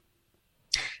term?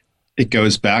 It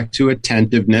goes back to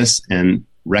attentiveness and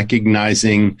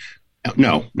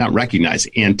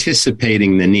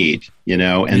anticipating the need,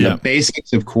 and the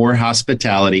basics of core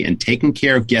hospitality and taking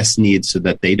care of guest needs so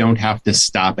that they don't have to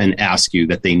stop and ask you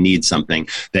that they need something,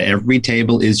 that every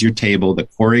table is your table, the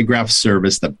choreographed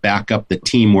service, the backup, the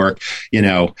teamwork.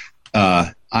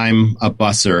 I'm a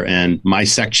busser and my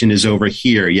section is over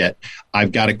here, yet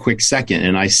I've got a quick second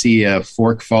and I see a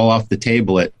fork fall off the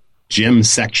table at Jim's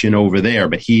section over there,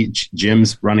 but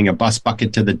Jim's running a bus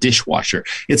bucket to the dishwasher.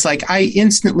 It's like I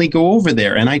instantly go over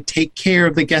there and I take care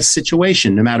of the guest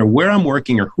situation. No matter where I'm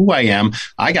working or who I am,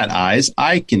 I got eyes,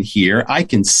 I can hear, I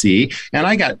can see, and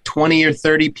I got 20 or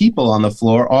 30 people on the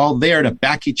floor all there to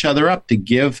back each other up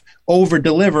to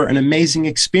over-deliver an amazing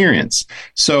experience.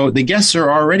 So the guests are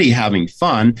already having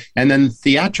fun, and then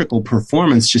theatrical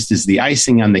performance just is the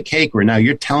icing on the cake, where now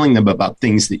you're telling them about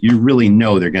things that you really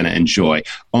know they're going to enjoy.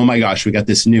 Oh my gosh, we have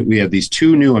these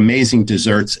two new amazing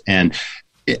desserts, and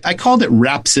I called it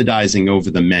rhapsodizing over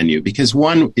the menu because,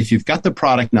 one, if you've got the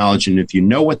product knowledge and if you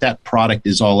know what that product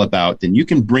is all about, then you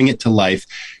can bring it to life.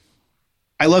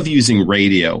 I love using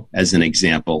radio as an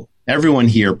example. Everyone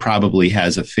here probably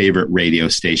has a favorite radio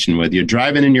station, whether you're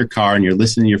driving in your car and you're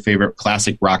listening to your favorite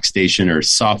classic rock station or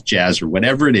soft jazz or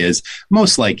whatever it is.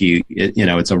 Most likely,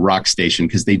 it's a rock station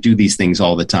because they do these things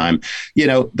all the time.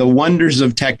 The wonders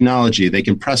of technology, they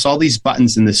can press all these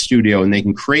buttons in the studio and they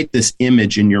can create this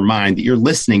image in your mind that you're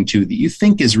listening to that you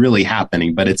think is really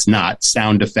happening, but it's not.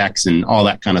 Sound effects and all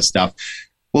that kind of stuff.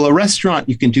 Well, a restaurant,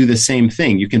 you can do the same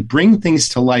thing. You can bring things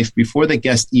to life before the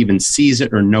guest even sees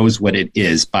it or knows what it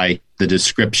is by the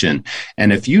description.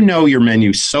 And if you know your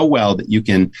menu so well that you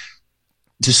can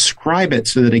describe it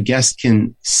so that a guest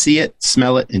can see it,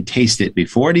 smell it, and taste it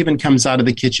before it even comes out of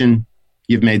the kitchen,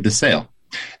 you've made the sale.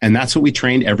 And that's what we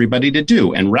trained everybody to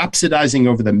do. And rhapsodizing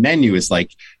over the menu is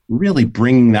like really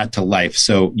bringing that to life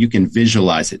so you can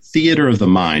visualize it. Theater of the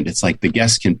mind. It's like the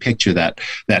guest can picture that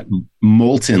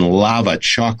molten lava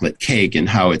chocolate cake and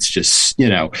how it's just,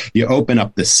 you open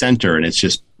up the center and it's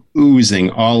just oozing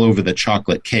all over the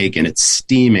chocolate cake and it's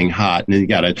steaming hot. And then you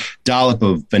got a dollop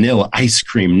of vanilla ice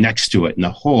cream next to it and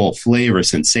the whole flavor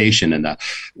sensation. And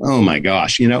oh my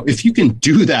gosh, if you can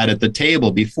do that at the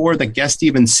table before the guest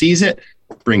even sees it,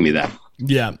 bring me that.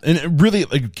 Yeah. And it really,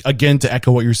 again, to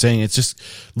echo what you're saying, it's just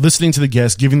listening to the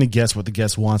guest, giving the guest what the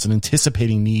guest wants and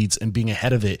anticipating needs and being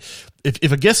ahead of it.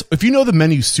 If you know the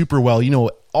menu super well,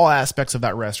 all aspects of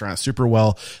that restaurant super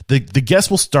well, the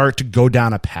guest will start to go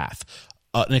down a path.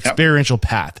 An experiential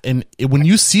path. And when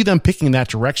you see them picking that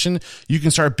direction, you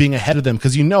can start being ahead of them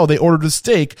because they ordered a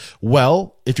steak.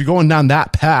 Well, if you're going down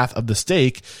that path of the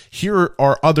steak, here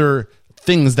are other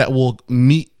things that will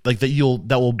meet, like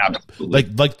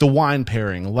the wine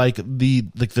pairing, like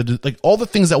all the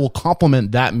things that will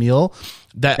complement that meal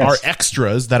that are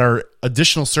extras, that are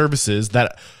additional services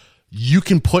that you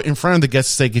can put in front of the guest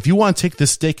to say, if you want to take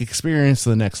this steak experience to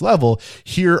the next level,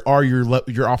 here are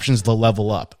your options to level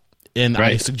up. And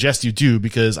I suggest you do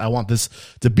because I want this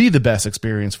to be the best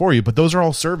experience for you. But those are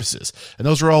all services, and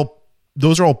those are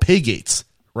all pay gates,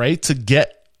 right? To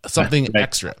get something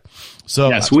extra. So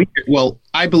yes,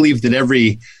 I believe that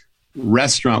every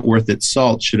restaurant worth its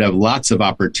salt should have lots of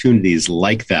opportunities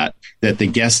like that the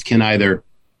guest can either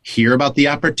hear about the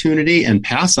opportunity and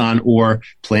pass on, or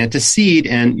plant a seed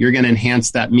and you're going to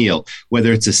enhance that meal.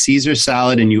 Whether it's a Caesar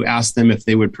salad and you ask them if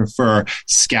they would prefer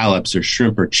scallops or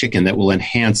shrimp or chicken, that will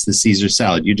enhance the Caesar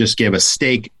salad. You just gave a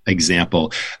steak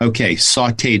example. Okay,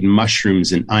 sauteed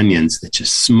mushrooms and onions that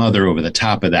just smother over the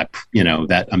top of that,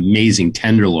 that amazing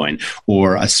tenderloin,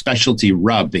 or a specialty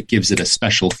rub that gives it a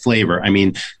special flavor. I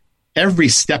mean, every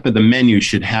step of the menu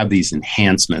should have these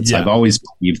enhancements. Yeah. I've always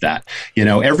believed that.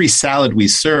 Every salad we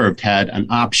served had an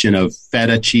option of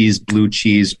feta cheese, blue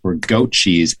cheese, or goat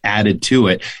cheese added to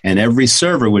it. And every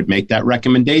server would make that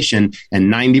recommendation.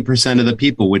 And 90% of the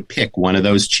people would pick one of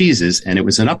those cheeses. And it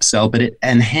was an upsell, but it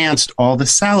enhanced all the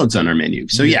salads on our menu.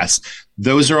 So yes,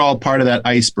 those are all part of that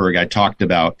iceberg I talked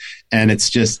about. And it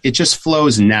just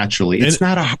flows naturally. It's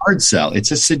not a hard sell.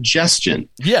 It's a suggestion.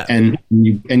 Yeah. And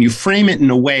you frame it in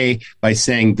a way by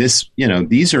saying this,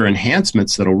 these are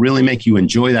enhancements that'll really make you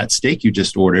enjoy that steak you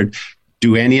just ordered.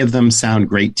 Do any of them sound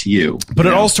great to you? But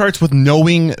it all starts with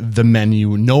knowing the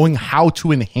menu, knowing how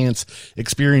to enhance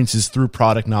experiences through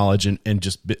product knowledge, and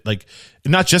just like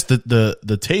not just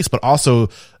the taste, but also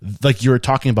like you were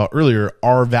talking about earlier,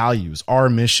 our values, our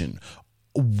mission,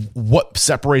 what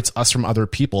separates us from other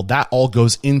people. That all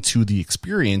goes into the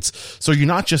experience. So it's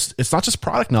not just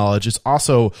product knowledge, it's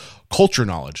also culture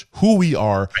knowledge, who we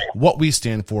are, what we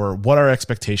stand for, what our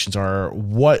expectations are,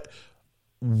 what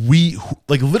we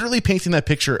like, literally painting that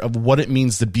picture of what it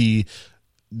means to be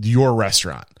your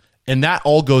restaurant. And that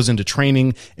all goes into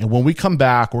training. And when we come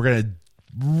back, we're going to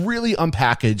really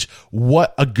unpackage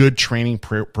what a good training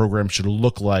program should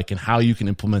look like and how you can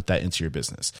implement that into your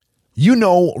business.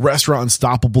 Restaurant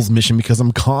Unstoppable's mission, because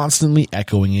I'm constantly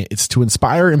echoing it. It's to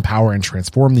inspire, empower, and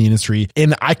transform the industry.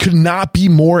 And I could not be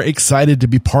more excited to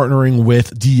be partnering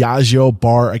with Diageo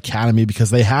Bar Academy, because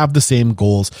they have the same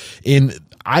goals. And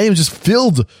I am just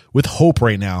filled with hope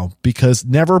right now, because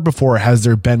never before has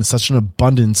there been such an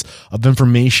abundance of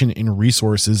information and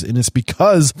resources. And it's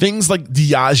because things like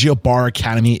Diageo Bar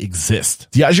Academy exist.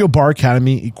 Diageo Bar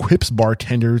Academy equips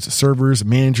bartenders, servers,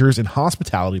 managers, and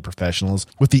hospitality professionals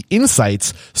with the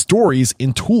insights, stories,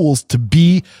 and tools to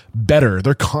be better.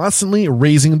 They're constantly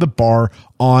raising the bar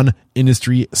on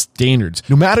industry standards.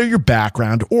 No matter your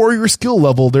background or your skill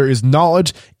level, there is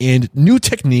knowledge and new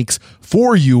techniques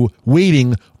for you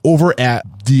waiting over at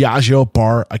Diageo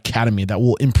Bar Academy that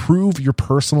will improve your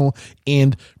personal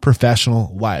and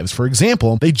professional lives. For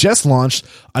example, they just launched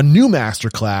a new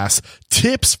masterclass,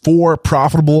 Tips for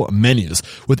Profitable Menus,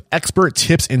 with expert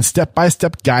tips and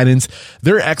step-by-step guidance.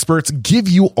 Their experts give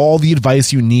you all the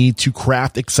advice you need to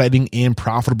craft exciting and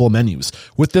profitable menus.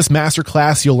 With this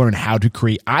masterclass, you'll learn how to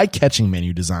create eye-catching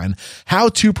menu design, how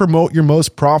to promote your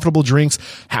most profitable drinks,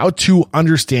 how to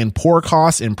understand pour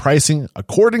costs and pricing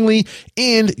accordingly,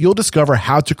 and you'll discover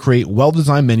how to create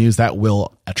well-designed menus that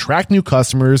will attract new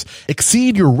customers,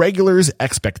 exceed your regulars'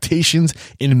 expectations,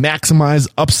 and maximize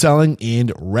upselling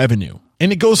and revenue.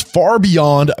 And it goes far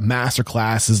beyond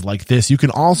masterclasses like this. You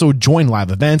can also join live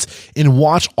events and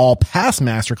watch all past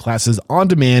masterclasses on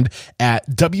demand at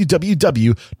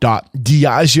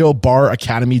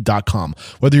www.diageobaracademy.com.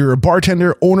 Whether you're a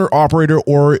bartender, owner, operator,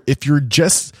 or if you're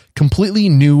just completely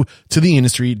new to the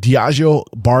industry,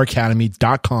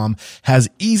 DiageoBarAcademy.com has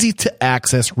easy to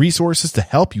access resources to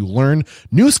help you learn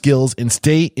new skills and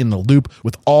stay in the loop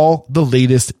with all the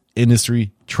latest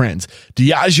industry trends.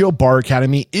 Diageo Bar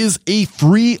Academy is a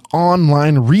free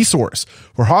online resource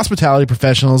for hospitality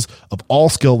professionals of all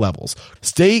skill levels.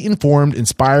 Stay informed,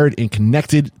 inspired, and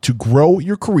connected to grow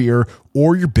your career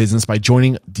or your business by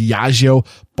joining Diageo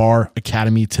Bar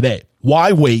Academy today.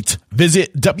 Why wait?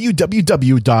 Visit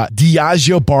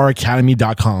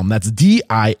www.diageobaracademy.com. That's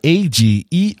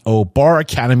DIAGEO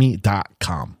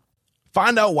baracademy.com.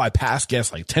 Find out why past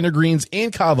guests like Tender Greens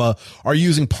and Kava are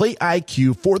using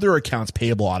PlayIQ for their accounts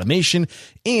payable automation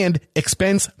and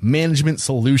expense management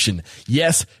solution.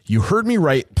 Yes, you heard me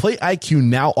right. PlayIQ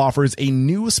now offers a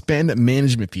new spend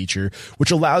management feature,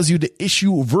 which allows you to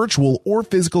issue virtual or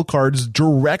physical cards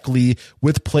directly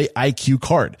with PlayIQ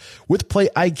Card. With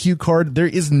PlayIQ Card, there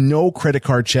is no credit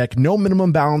card check, no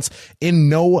minimum balance, and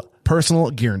no personal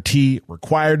guarantee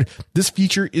required. This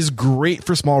feature is great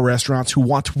for small restaurants who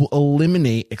want to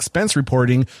eliminate expense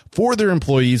reporting for their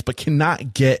employees but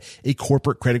cannot get a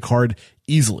corporate credit card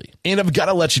easily. And I've got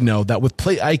to let you know that with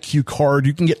PlayIQ Card,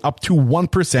 you can get up to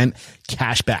 1%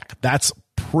 cash back. That's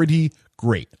pretty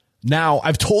great. Now,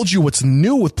 I've told you what's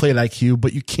new with Plate IQ,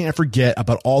 but you can't forget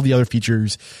about all the other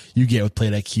features you get with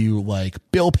Plate IQ, like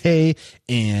bill pay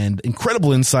and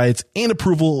incredible insights and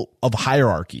approval of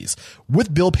hierarchies.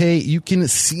 With bill pay, you can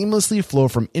seamlessly flow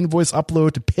from invoice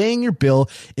upload to paying your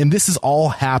bill, and this is all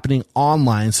happening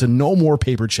online, so no more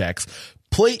paper checks.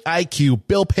 Plate IQ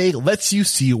Bill Pay lets you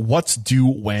see what's due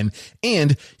when,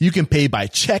 and you can pay by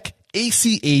check,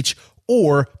 ACH,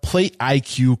 or Plate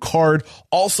IQ card.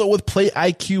 Also with Plate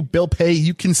IQ Bill Pay,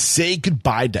 you can say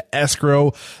goodbye to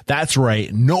escrow. That's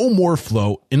right. No more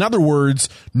float. In other words,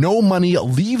 no money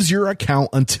leaves your account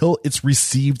until it's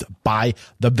received by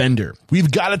the vendor. We've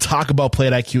got to talk about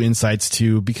Plate IQ Insights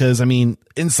too, because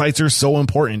insights are so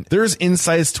important. There's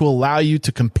insights to allow you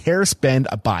to compare spend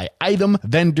by item,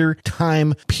 vendor,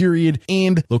 time, period,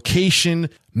 and location.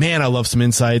 Man, I love some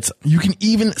insights. You can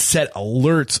even set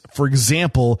alerts. For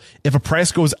example, if a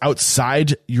price goes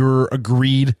outside your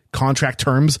agreed contract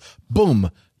terms,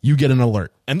 boom, you get an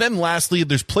alert. And then lastly,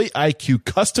 there's Plate IQ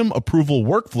custom approval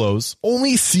workflows.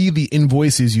 Only see the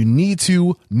invoices you need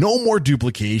to, no more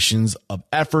duplications of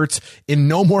efforts, and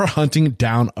no more hunting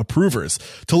down approvers.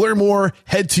 To learn more,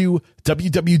 head to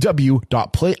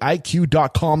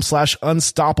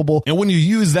www.plateiq.com/unstoppable. And when you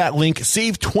use that link,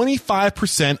 save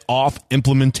 25% off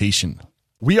implementation.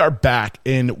 We are back,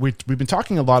 and we've been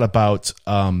talking a lot about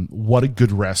what a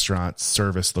good restaurant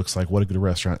service looks like, what a good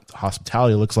restaurant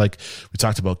hospitality looks like. We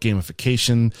talked about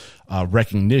gamification,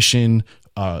 recognition,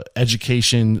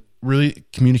 education, really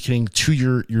communicating to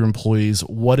your employees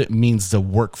what it means to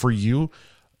work for you,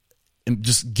 and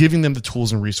just giving them the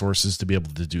tools and resources to be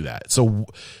able to do that. So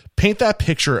paint that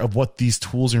picture of what these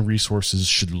tools and resources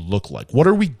should look like. What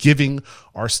are we giving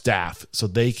our staff so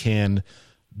they can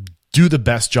do the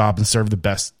best job and serve the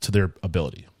best to their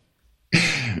ability?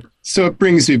 So it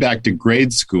brings me back to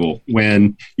grade school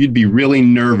when you'd be really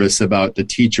nervous about the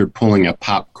teacher pulling a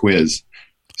pop quiz.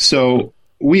 So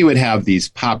we would have these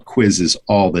pop quizzes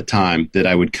all the time that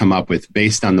I would come up with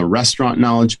based on the restaurant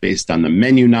knowledge, based on the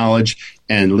menu knowledge.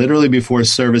 And literally before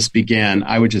service began,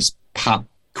 I would just pop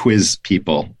quiz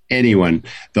people, anyone,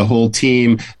 the whole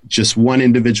team, just one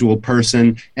individual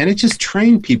person. And it just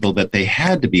trained people that they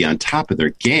had to be on top of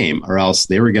their game, or else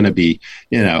they were going to be,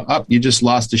 you just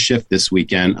lost a shift this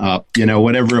weekend,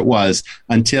 whatever it was,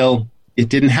 until it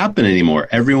didn't happen anymore.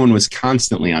 Everyone was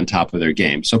constantly on top of their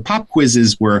game. So pop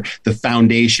quizzes were the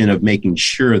foundation of making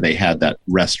sure they had that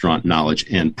restaurant knowledge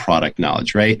and product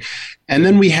knowledge, right? And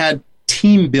then we had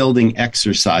team building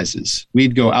exercises.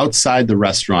 We'd go outside the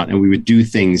restaurant and we would do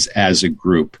things as a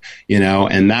group,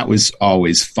 and that was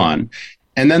always fun.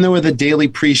 And then there were the daily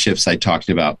pre-shifts I talked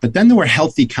about. But then there were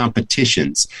healthy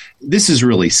competitions. This is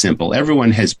really simple.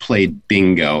 Everyone has played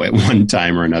bingo at one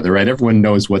time or another, right? Everyone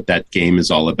knows what that game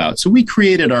is all about. So we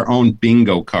created our own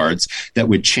bingo cards that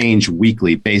would change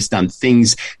weekly based on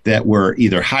things that were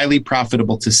either highly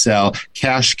profitable to sell,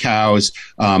 cash cows,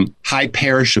 high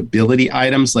perishability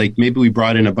items. Like maybe we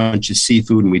brought in a bunch of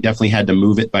seafood and we definitely had to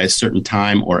move it by a certain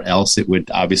time or else it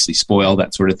would obviously spoil,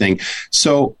 that sort of thing.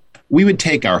 So we would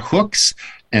take our hooks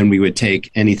and we would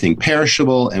take anything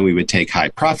perishable and we would take high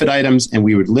profit items and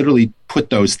we would literally put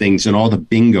those things in all the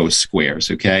bingo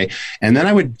squares, okay? And then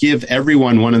I would give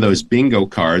everyone one of those bingo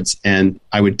cards and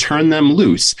I would turn them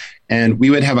loose and we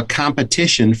would have a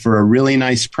competition for a really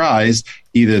nice prize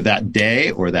either that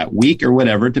day or that week or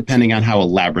whatever, depending on how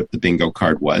elaborate the bingo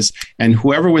card was. And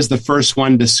whoever was the first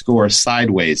one to score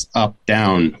sideways, up,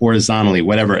 down, horizontally,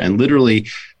 whatever, and literally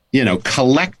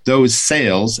collect those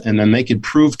sales, and then they could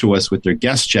prove to us with their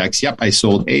guest checks, yep, I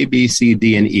sold A, B, C,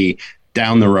 D, and E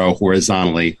down the row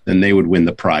horizontally, then they would win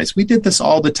the prize. We did this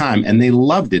all the time, and they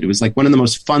loved it. It was like one of the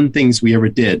most fun things we ever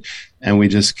did, and we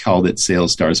just called it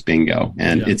Sales Stars Bingo,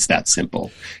 and It's that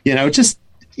simple.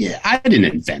 I didn't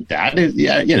invent that.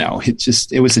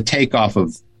 It was a takeoff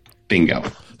of bingo.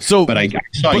 But I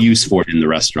saw use for it in the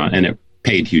restaurant, and it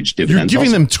paid huge dividends. You're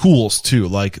giving them tools too,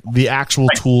 like the actual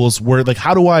tools where, like,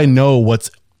 how do I know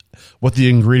what the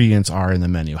ingredients are in the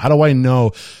menu? How do I know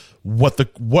what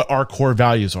our core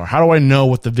values are? How do I know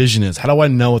what the vision is? How do I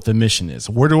know what the mission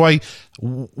is? Where does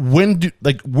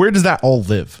that all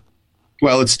live?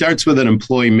 Well, it starts with an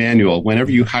employee manual.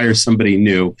 Whenever you hire somebody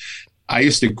new, I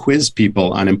used to quiz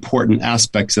people on important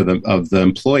aspects of the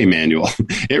employee manual.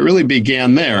 It really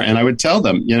began there. And I would tell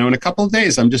them, in a couple of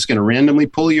days, I'm just going to randomly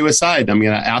pull you aside. I'm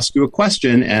going to ask you a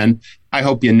question and I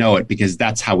hope you know it because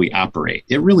that's how we operate.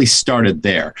 It really started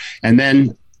there. And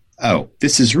then oh,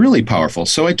 this is really powerful.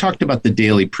 So I talked about the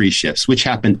daily pre-shifts, which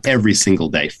happened every single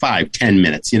day, 5-10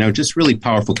 minutes, just really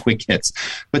powerful, quick hits.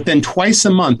 But then twice a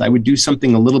month, I would do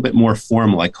something a little bit more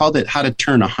formal. I called it how to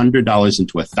turn $100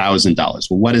 into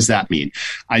 $1,000. Well, what does that mean?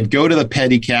 I'd go to the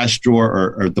petty cash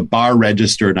drawer or the bar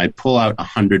register, and I'd pull out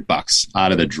 $100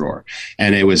 out of the drawer.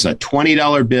 And it was a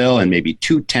 $20 bill and maybe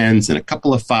 2 10s and a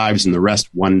couple of 5s and the rest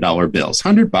 $1 bills,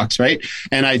 $100, right?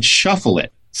 And I'd shuffle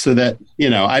it so that,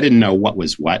 I didn't know what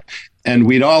was what. And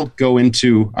we'd all go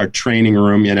into our training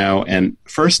room, and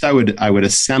first I would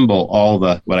assemble all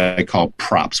the, what I call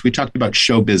props. We talked about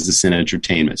show business and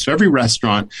entertainment. So every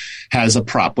restaurant has a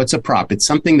prop. What's a prop? It's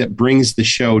something that brings the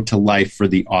show to life for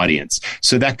the audience.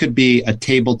 So that could be a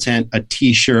table tent, a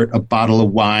t-shirt, a bottle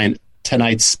of wine,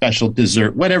 tonight's special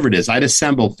dessert, whatever it is. I'd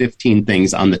assemble 15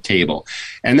 things on the table.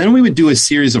 And then we would do a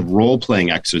series of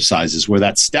role-playing exercises where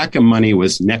that stack of money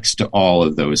was next to all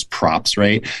of those props,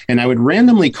 right? And I would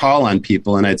randomly call on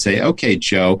people and I'd say, okay,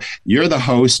 Joe, you're the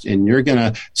host and you're going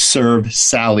to serve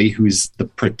Sally, who's the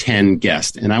pretend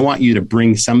guest. And I want you to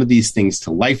bring some of these things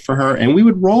to life for her. And we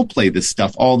would role-play this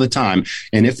stuff all the time.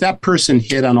 And if that person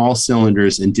hit on all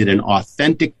cylinders and did an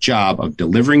authentic job of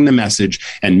delivering the message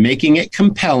and making it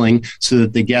compelling, so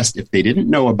that the guest, if they didn't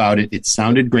know about it, it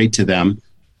sounded great to them,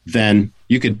 then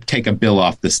you could take a bill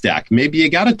off the stack. Maybe you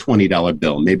got a $20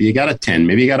 bill, maybe you got a 10,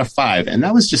 maybe you got a 5. And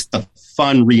that was just the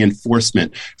fun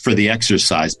reinforcement for the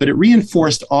exercise. But it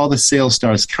reinforced all the Sales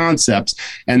Stars concepts.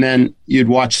 And then you'd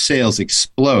watch sales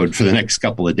explode for the next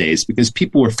couple of days because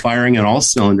people were firing on all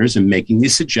cylinders and making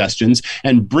these suggestions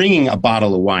and bringing a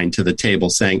bottle of wine to the table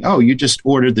saying, oh, you just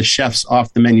ordered the chef's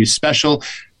off the menu special.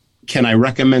 Can I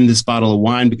recommend this bottle of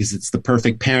wine because it's the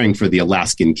perfect pairing for the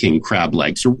Alaskan king crab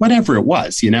legs or whatever it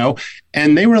was,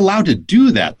 And they were allowed to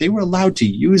do that. They were allowed to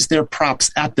use their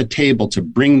props at the table to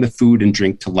bring the food and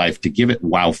drink to life, to give it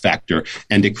wow factor,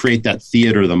 and to create that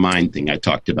theater of the mind thing I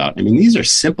talked about. I mean, these are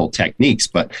simple techniques,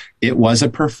 but it was a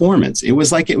performance. It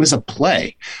was like it was a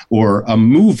play or a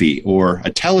movie or a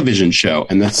television show.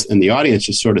 And the audience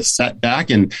just sort of sat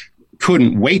back and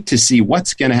couldn't wait to see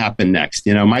what's going to happen next.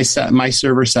 My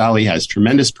server, Sally, has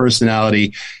tremendous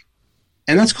personality.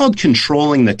 And that's called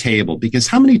controlling the table, because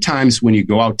how many times when you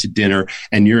go out to dinner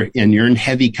and you're in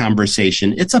heavy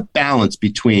conversation, it's a balance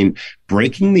between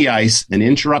breaking the ice and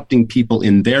interrupting people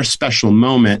in their special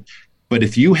moment. But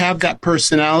if you have that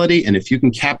personality and if you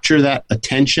can capture that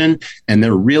attention and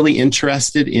they're really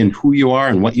interested in who you are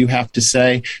and what you have to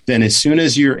say, then as soon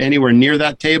as you're anywhere near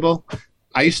that table,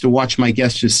 I used to watch my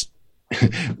guests just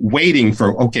waiting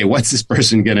for, okay, what's this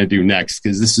person going to do next?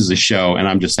 Because this is a show and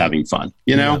I'm just having fun,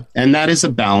 Yeah. And that is a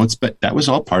balance, but that was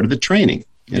all part of the training.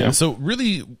 You know? So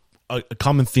really a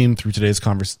common theme through today's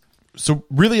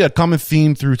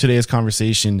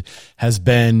conversation. Has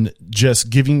been just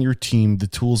giving your team the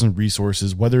tools and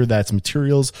resources, whether that's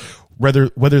materials,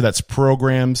 whether that's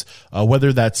programs,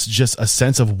 whether that's just a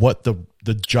sense of what the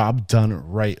job done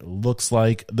right looks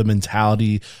like, the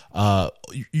mentality.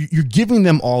 You're giving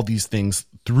them all these things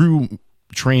through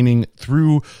training,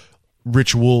 through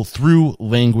ritual, through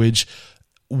language.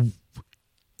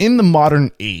 In the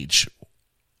modern age,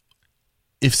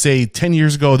 if, say, 10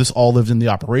 years ago, this all lived in the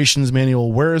operations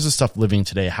manual, where is this stuff living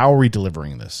today? How are we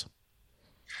delivering this?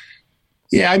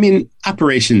 Yeah, I mean,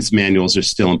 operations manuals are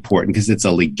still important because it's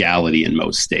a legality in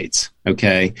most states,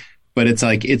 okay? But it's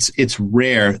like, it's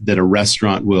rare that a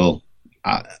restaurant will,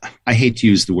 I hate to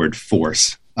use the word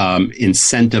force,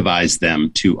 incentivize them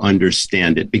to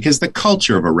understand it, because the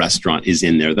culture of a restaurant is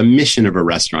in there. The mission of a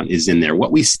restaurant is in there.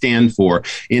 What we stand for,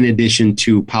 in addition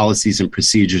to policies and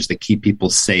procedures that keep people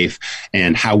safe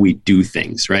and how we do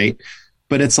things, right?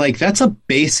 But it's like, that's a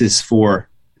basis for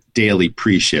daily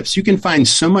pre-shifts. You can find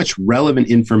so much relevant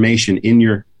information in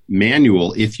your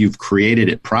manual if you've created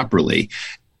it properly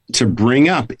to bring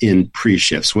up in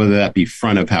pre-shifts, whether that be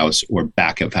front of house or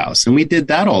back of house. And we did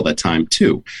that all the time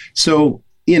too. So,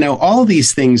 all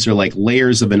these things are like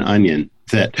layers of an onion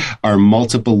that are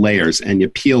multiple layers, and you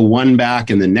peel one back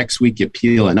and the next week you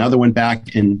peel another one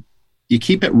back, and you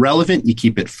keep it relevant, you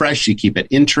keep it fresh, you keep it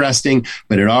interesting,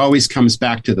 but it always comes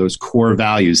back to those core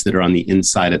values that are on the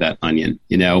inside of that onion,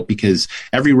 because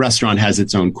every restaurant has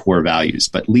its own core values.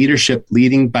 But leadership,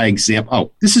 leading by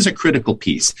example, this is a critical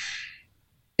piece.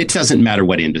 It doesn't matter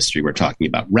what industry we're talking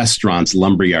about, restaurants,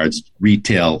 lumberyards,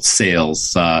 retail,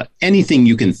 sales, anything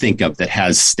you can think of that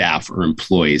has staff or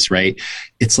employees, right?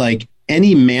 It's like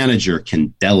any manager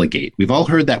can delegate. We've all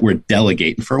heard that word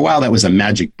delegate. And for a while, that was a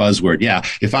magic buzzword. Yeah,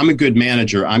 if I'm a good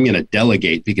manager, I'm going to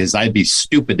delegate because I'd be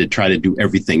stupid to try to do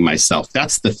everything myself.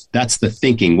 That's the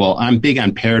thinking. Well, I'm big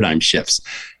on paradigm shifts.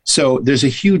 So there's a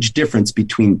huge difference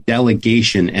between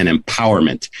delegation and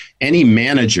empowerment. Any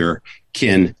manager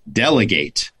can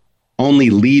delegate. Only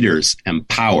leaders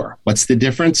empower. What's the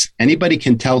difference? Anybody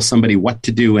can tell somebody what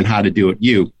to do and how to do it.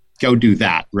 You go do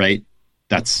that, right?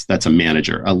 That's a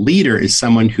manager. A leader is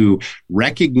someone who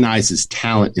recognizes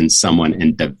talent in someone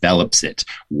and develops it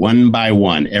one by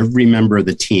one. Every member of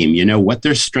the team, you know what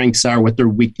their strengths are, what their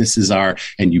weaknesses are,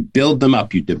 and you build them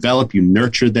up, you develop, you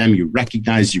nurture them, you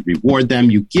recognize, you reward them,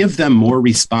 you give them more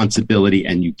responsibility,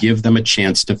 and you give them a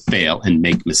chance to fail and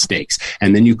make mistakes.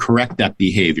 And then you correct that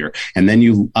behavior, and then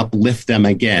you uplift them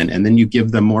again, and then you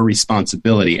give them more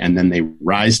responsibility, and then they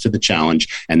rise to the challenge,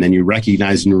 and then you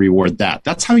recognize and reward that.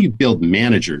 That's how you build managers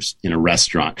in a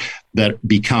restaurant that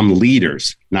become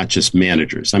leaders, not just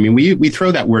managers. I mean, we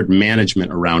throw that word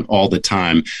management around all the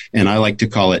time, and I like to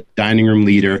call it dining room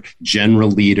leader, general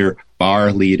leader,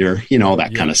 bar leader, all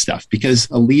that kind of stuff, because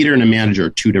a leader and a manager are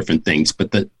two different things.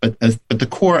 But the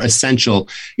core essential,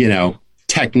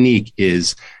 technique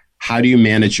is, how do you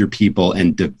manage your people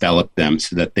and develop them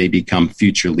so that they become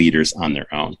future leaders on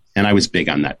their own? And I was big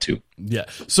on that too. Yeah.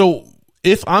 So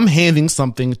if I'm handing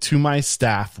something to my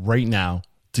staff right now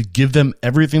to give them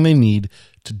everything they need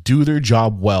to do their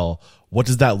job well, what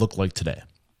does that look like today?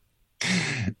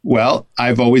 Well,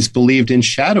 I've always believed in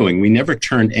shadowing. We never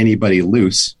turned anybody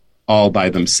loose all by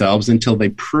themselves until they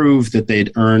proved that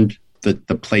they'd earned the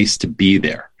place to be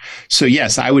there. So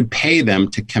yes, I would pay them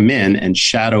to come in and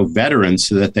shadow veterans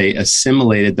so that they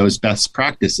assimilated those best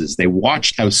practices. They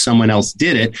watched how someone else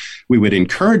did it. We would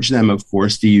encourage them, of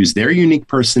course, to use their unique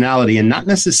personality and not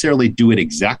necessarily do it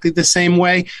exactly the same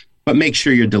way, but make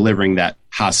sure you're delivering that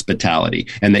hospitality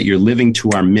and that you're living to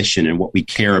our mission and what we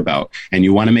care about. And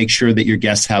you want to make sure that your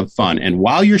guests have fun. And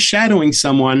while you're shadowing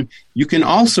someone, you can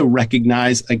also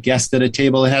recognize a guest at a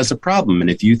table that has a problem. And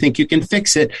if you think you can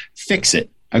fix it, fix it.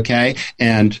 Okay.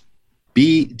 And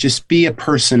be a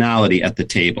personality at the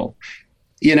table.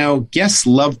 Guests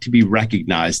love to be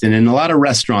recognized. And in a lot of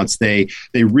restaurants, they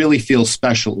really feel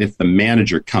special if the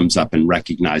manager comes up and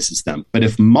recognizes them. But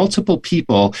if multiple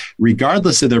people,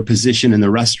 regardless of their position in the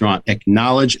restaurant,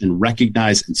 acknowledge and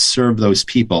recognize and serve those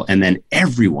people, and then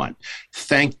everyone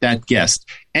thank that guest,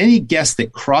 any guest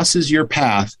that crosses your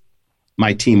path,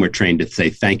 my team were trained to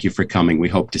say, thank you for coming. We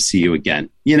hope to see you again.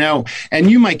 And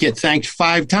you might get thanked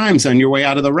 5 times on your way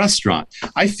out of the restaurant.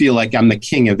 I feel like I'm the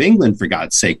king of England, for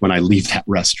God's sake, when I leave that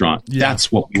restaurant. Yeah.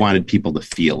 That's what we wanted people to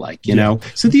feel like, know?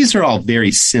 So these are all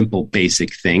very simple,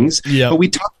 basic things, but we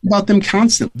talk about them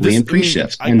constantly in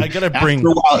pre-shifts. After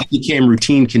a while, it became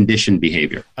routine conditioned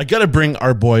behavior. I got to bring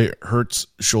our boy Hertz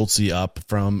Schulze up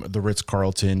from the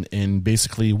Ritz-Carlton, and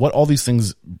basically what all these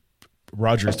things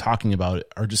Roger is talking about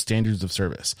are just standards of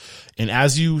service. And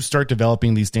as you start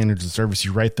developing these standards of service,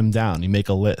 you write them down, you make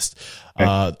a list.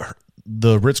 Okay.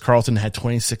 The Ritz-Carlton had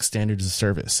 26 standards of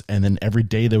service, and then every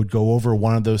day they would go over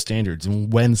one of those standards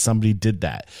and when somebody did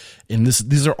that. And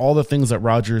these are all the things that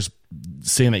Roger's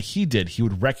saying that he did. He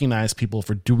would recognize people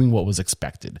for doing what was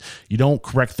expected. You don't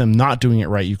correct them not doing it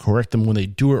right. You correct them when they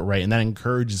do it right, and that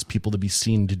encourages people to be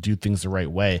seen to do things the right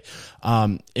way.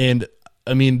 And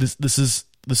I mean, this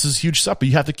is huge stuff, but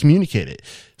you have to communicate it.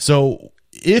 So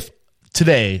if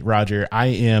today, Roger, I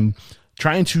am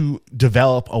trying to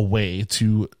develop a way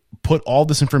to put all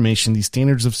this information, these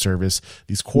standards of service,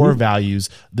 these core values,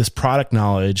 this product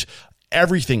knowledge,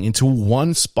 everything into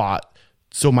one spot,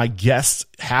 so my guests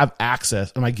have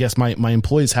access, and my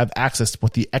employees have access to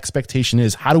what the expectation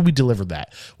is. How do we deliver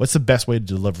that? What's the best way to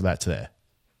deliver that today?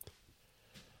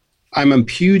 I'm a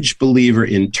huge believer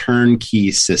in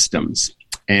turnkey systems.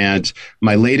 And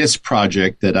my latest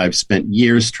project that I've spent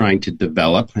years trying to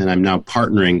develop, and I'm now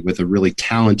partnering with a really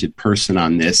talented person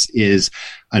on this, is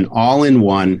an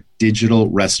all-in-one digital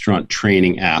restaurant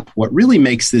training app. What really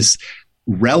makes this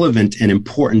relevant and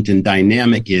important and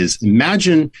dynamic is,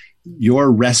 imagine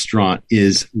your restaurant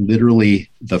is literally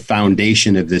the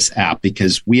foundation of this app,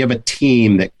 because we have a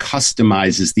team that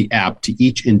customizes the app to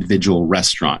each individual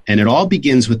restaurant. And it all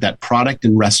begins with that product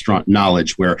and restaurant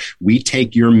knowledge, where we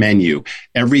take your menu,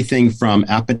 everything from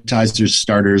appetizers,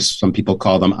 starters, some people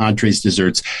call them entrees,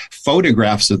 desserts.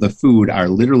 Photographs of the food are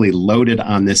literally loaded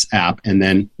on this app. And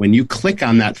then when you click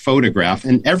on that photograph,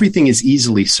 and everything is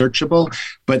easily searchable,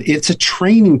 but it's a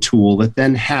training tool that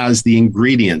then has the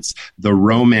ingredients, the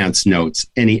romance notes,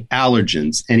 any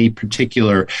allergens, any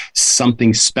particular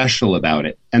something special about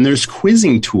it. And there's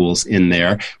quizzing tools in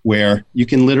there where you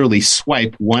can literally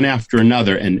swipe one after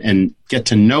another and get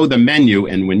to know the menu.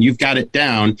 And when you've got it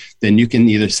down, then you can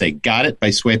either say got it by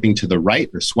swiping to the right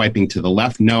or swiping to the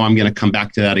left. No, I'm going to come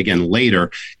back to that again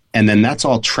later. And then that's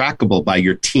all trackable by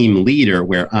your team leader,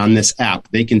 where on this app,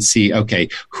 they can see, okay,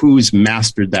 who's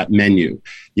mastered that menu.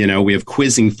 We have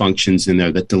quizzing functions in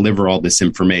there that deliver all this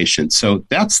information. So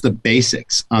that's the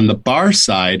basics. On the bar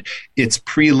side, it's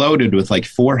preloaded with like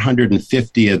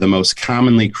 450 of the most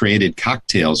commonly created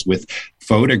cocktails with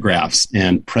photographs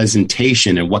and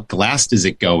presentation and what glass does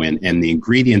it go in and the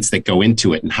ingredients that go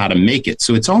into it and how to make it.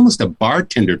 So it's almost a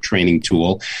bartender training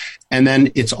tool. And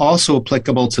then it's also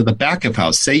applicable to the back of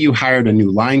house. Say you hired a new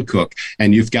line cook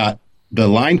and you've got the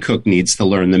line cook needs to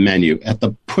learn the menu. At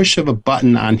the push of a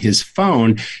button on his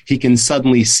phone, he can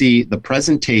suddenly see the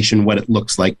presentation, what it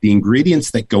looks like, the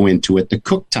ingredients that go into it, the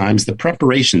cook times, the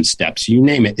preparation steps, you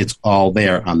name it, it's all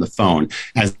there on the phone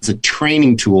as a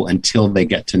training tool until they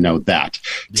get to know that.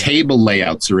 Yeah. Table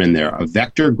layouts are in there. A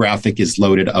vector graphic is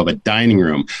loaded of a dining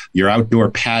room, your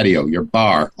outdoor patio, your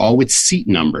bar, all with seat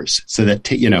numbers so that,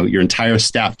 your entire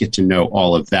staff get to know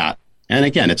all of that. And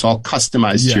again, it's all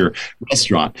customized to your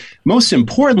restaurant. Most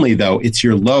importantly, though, it's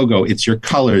your logo, it's your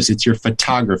colors, it's your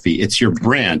photography, it's your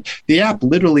brand. The app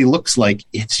literally looks like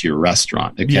it's your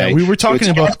restaurant. Okay? Yeah, we were talking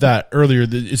about that earlier.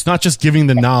 It's not just giving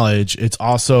the knowledge, it's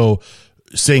also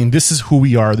saying this is who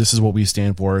we are, this is what we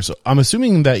stand for. So I'm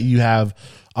assuming that you have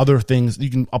other things. You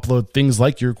can upload things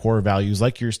like your core values,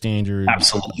 like your standards,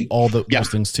 absolutely, all those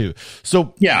things too.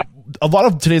 So a lot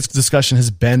of today's discussion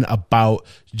has been about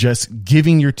just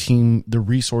giving your team the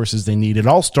resources they need. It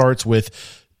all starts with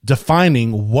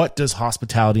defining what does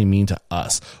hospitality mean to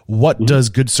us? What does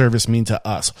good service mean to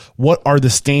us? What are the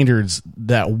standards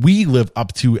that we live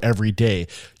up to every day?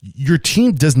 Your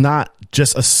team does not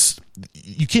just,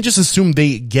 you can't just assume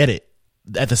they get it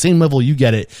at the same level you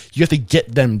get it. You have to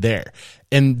get them there.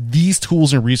 And these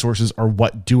tools and resources are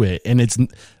what do it. And it's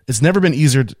never been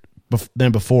easier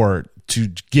than before to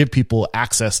give people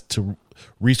access to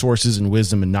resources and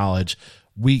wisdom and knowledge.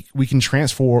 We can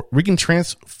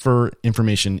transfer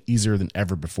information easier than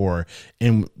ever before.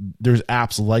 And there's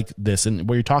apps like this. And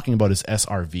what you're talking about is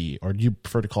SRV, or do you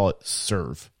prefer to call it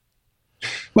SERV?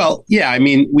 Well, yeah,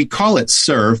 we call it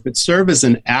SERV, but SERV is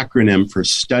an acronym for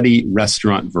Study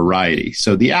Restaurant Variety.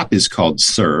 So the app is called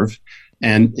SERV.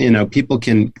 And, people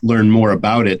can learn more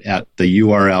about it at the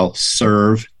URL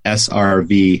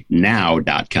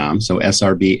servsrvnow.com. So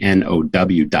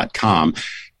SRVNOW.com.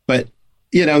 But,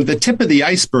 the tip of the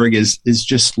iceberg is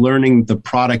just learning the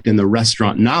product and the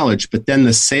restaurant knowledge. But then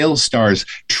the Sales Stars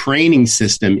training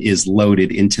system is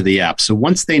loaded into the app. So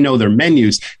once they know their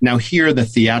menus, now here are the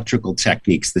theatrical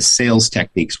techniques, the sales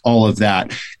techniques, all of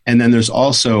that. And then there's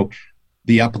also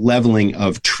the up leveling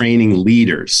of training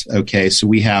leaders. Okay. So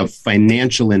we have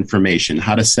financial information,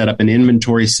 how to set up an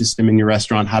inventory system in your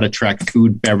restaurant, how to track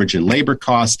food, beverage, and labor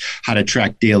costs, how to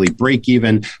track daily break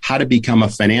even, how to become a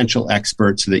financial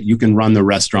expert so that you can run the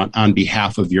restaurant on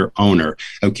behalf of your owner.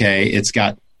 Okay. It's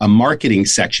got a marketing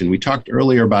section. We talked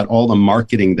earlier about all the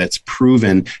marketing that's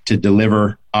proven to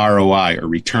deliver ROI, or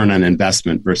return on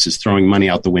investment, versus throwing money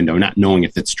out the window, not knowing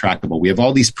if it's trackable. We have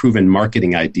all these proven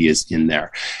marketing ideas in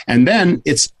there. And then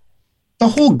it's the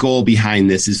whole goal behind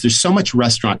this is there's so much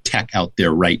restaurant tech out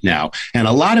there right now, and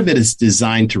a lot of it is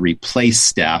designed to replace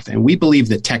staff. And we believe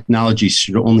that technology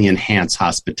should only enhance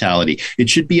hospitality. It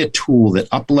should be a tool that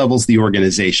up-levels the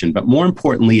organization, but more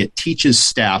importantly, it teaches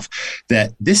staff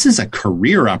that this is a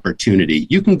career opportunity.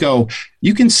 You can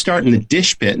start in the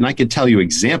dish pit, and I could tell you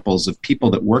examples of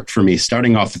people that worked for me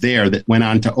starting off there that went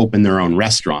on to open their own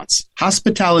restaurants.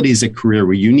 Hospitality is a career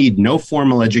where you need no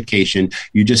formal education.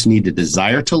 You just need the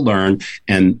desire to learn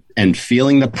and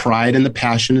feeling the pride and the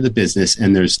passion of the business.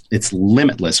 And it's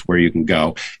limitless where you can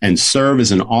go, and serve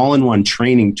as an all-in-one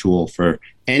training tool for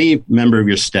any member of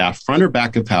your staff, front or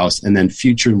back of house, and then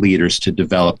future leaders to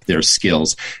develop their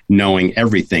skills, knowing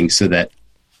everything, so that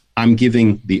I'm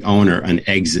giving the owner an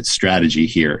exit strategy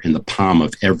here in the palm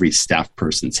of every staff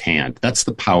person's hand. That's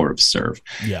the power of SERV.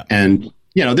 Yeah. And,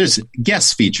 there's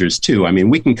guest features too.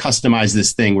 We can customize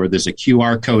this thing where there's a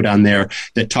QR code on there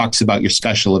that talks about your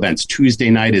special events. Tuesday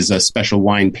night is a special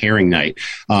wine pairing night.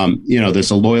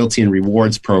 There's a loyalty and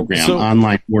rewards program,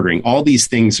 online ordering. All these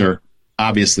things are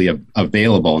obviously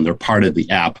available, and they're part of the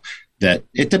app. That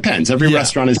it depends. Every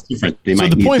restaurant is different. They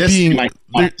might need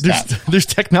this. There's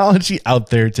technology out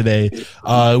there today.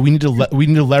 We need to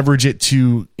leverage it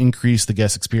to increase the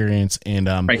guest experience, and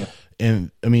right.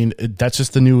 And that's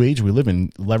just the new age we live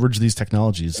in. Leverage these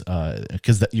technologies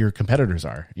because your competitors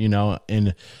are,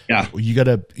 and you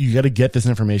gotta get this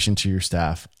information to your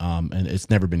staff, and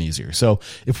it's never been easier. So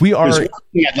if we are, there's one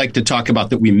thing I'd like to talk about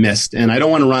that we missed, and I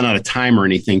don't want to run out of time or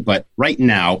anything, but right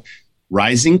now,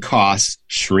 rising costs,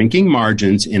 shrinking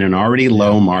margins in an already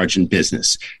low margin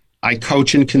business. I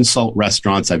coach and consult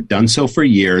restaurants. I've done so for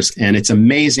years. And it's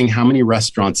amazing how many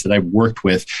restaurants that I've worked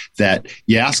with that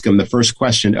you ask them the first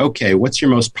question, okay, what's your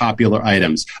most popular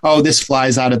items? Oh, this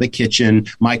flies out of the kitchen.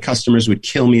 My customers would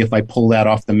kill me if I pull that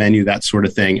off the menu, that sort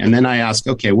of thing. And then I ask,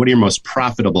 okay, what are your most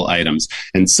profitable items?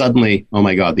 And suddenly, oh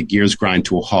my God, the gears grind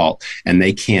to a halt and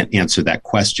they can't answer that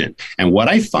question. And what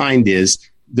I find is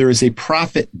there is a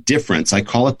profit difference. I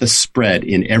call it the spread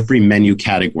in every menu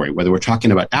category, whether we're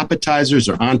talking about appetizers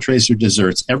or entrees or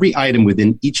desserts. Every item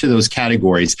within each of those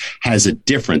categories has a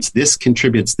difference. This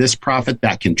contributes this profit,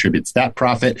 that contributes that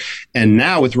profit. And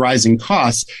now with rising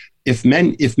costs, if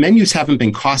menus haven't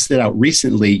been costed out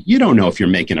recently, you don't know if you're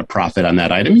making a profit on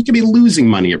that item. You could be losing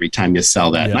money every time you sell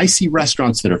that. Yeah. And I see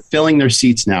restaurants that are filling their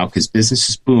seats now because business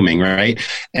is booming, right?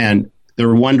 And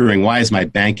they're wondering, why is my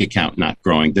bank account not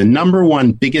growing? The number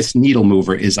one biggest needle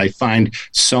mover is I find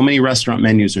so many restaurant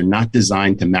menus are not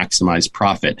designed to maximize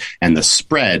profit. And the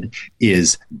spread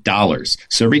is dollars.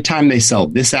 So every time they sell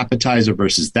this appetizer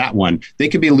versus that one, they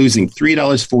could be losing $3,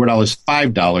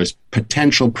 $4, $5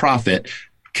 potential profit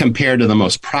compared to the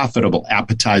most profitable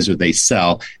appetizer they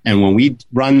sell. And when we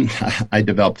run, I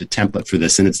developed a template for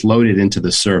this, and it's loaded into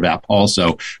the Serve app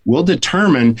also. We'll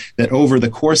determine that over the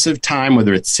course of time,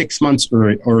 whether it's 6 months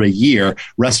or a year,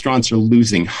 restaurants are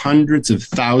losing hundreds of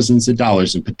thousands of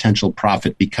dollars in potential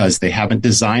profit because they haven't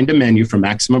designed a menu for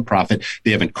maximum profit.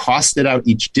 They haven't costed out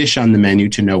each dish on the menu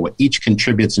to know what each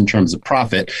contributes in terms of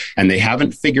profit. And they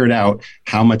haven't figured out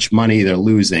how much money they're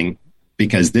losing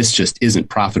because this just isn't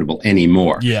profitable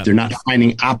anymore. Yeah. They're not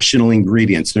finding optional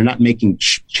ingredients. They're not making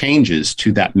changes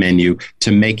to that menu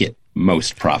to make it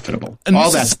most profitable. And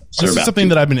all this is something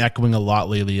that I've been echoing a lot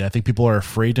lately. I think people are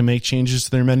afraid to make changes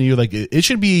to their menu. Like it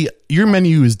should be, your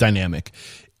menu is dynamic.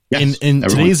 Yes, in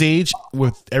today's age,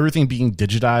 with everything being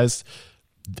digitized,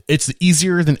 it's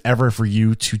easier than ever for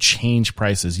you to change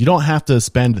prices. You don't have to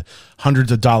spend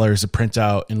hundreds of dollars to print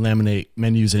out and laminate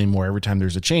menus anymore every time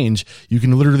there's a change. You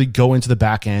can literally go into the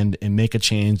back end and make a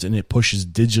change, and it pushes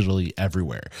digitally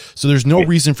everywhere. So there's no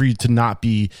reason for you to not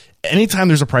be, anytime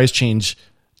there's a price change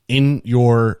in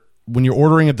when you're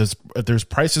ordering, if there's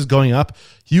prices going up,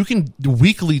 you can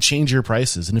weekly change your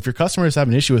prices. And if your customers have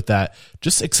an issue with that,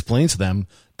 just explain to them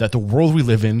that the world we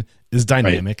live in is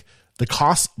dynamic. Right.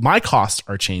 My costs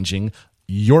are changing.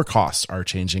 Your costs are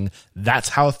changing. That's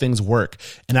how things work.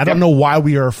 And I don't know why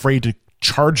we are afraid to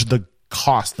charge the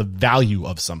cost, the value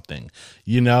of something.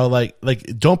 You know, like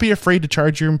don't be afraid to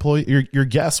charge your your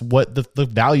guests what the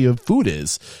value of food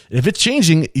is. If it's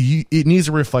changing, it needs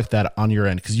to reflect that on your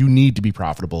end because you need to be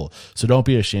profitable. So don't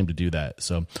be ashamed to do that.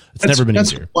 So never been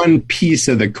easier. That's one piece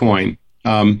of the coin.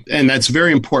 And that's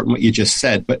very important what you just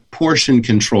said, but portion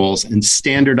controls and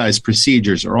standardized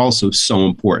procedures are also so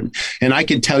important. And I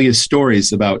can tell you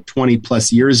stories about 20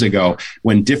 plus years ago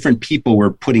when different people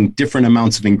were putting different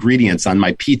amounts of ingredients on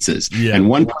my pizzas. Yeah. And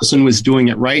one person was doing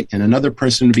it right, and another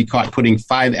person would be caught putting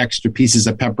 5 extra pieces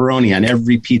of pepperoni on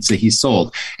every pizza he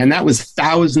sold. And that was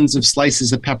thousands of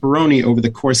slices of pepperoni over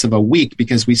the course of a week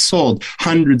because we sold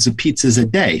hundreds of pizzas a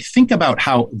day. Think about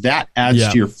how that adds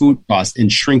to your food cost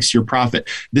and shrinks your profit.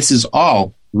 This is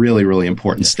all really, really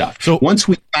important stuff. So once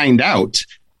we find out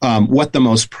what the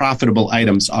most profitable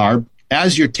items are,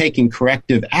 as you're taking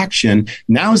corrective action,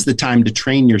 now's the time to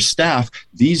train your staff.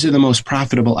 These are the most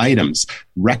profitable items.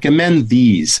 Recommend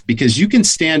these because you can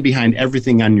stand behind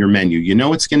everything on your menu. You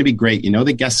know it's going to be great. You know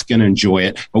the guest's going to enjoy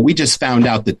it. But we just found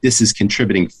out that this is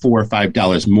contributing $4 or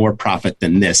 $5 more profit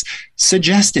than this.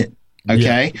 Suggest it.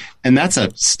 Okay. Yeah. And that's a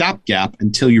stopgap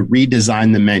until you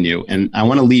redesign the menu. And I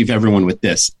want to leave everyone with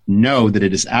this. Know that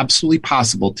it is absolutely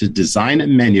possible to design a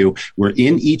menu where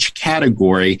in each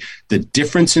category, the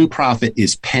difference in profit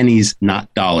is pennies,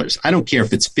 not dollars. I don't care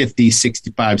if it's 50,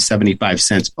 65, 75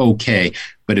 cents. Okay.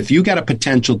 But if you got a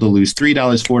potential to lose $3,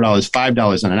 $4,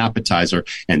 $5 on an appetizer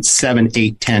and $7,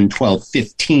 $8, $10,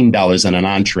 $12, $15 on an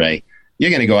entree, you're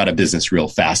going to go out of business real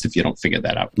fast if you don't figure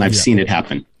that out. And I've seen it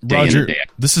happen day in and day out.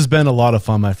 This has been a lot of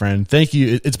fun, my friend. Thank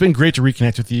you. It's been great to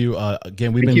reconnect with you.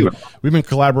 Again, we've been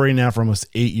collaborating now for almost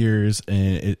 8 years,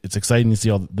 and it's exciting to see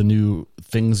all the new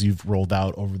things you've rolled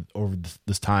out over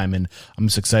this time. And I'm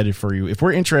just excited for you. If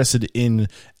we're interested in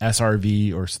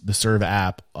SRV or the Serve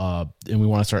app, and we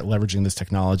want to start leveraging this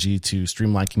technology to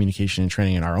streamline communication and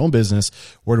training in our own business,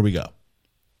 where do we go?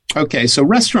 Okay, so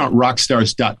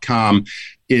restaurantrockstars.com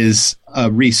is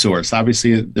a resource.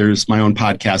 Obviously, there's my own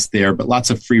podcast there, but lots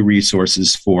of free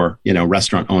resources for,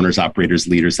 restaurant owners, operators,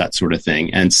 leaders, that sort of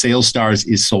thing. And Sales Stars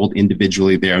is sold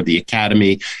individually there. The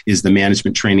Academy is the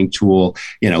management training tool.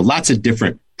 Lots of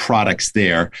different products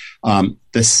there.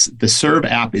 The Serve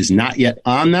app is not yet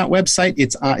on that website.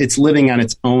 It's living on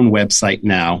its own website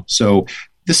now. So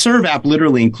the Serve app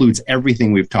literally includes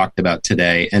everything we've talked about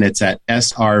today, and it's at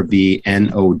srvnow.com.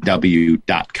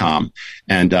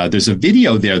 And there's a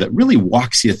video there that really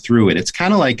walks you through it. It's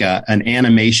kind of like an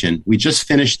animation. We just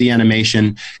finished the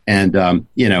animation, and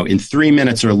in 3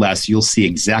 minutes or less, you'll see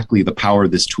exactly the power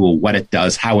of this tool, what it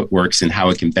does, how it works, and how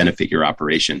it can benefit your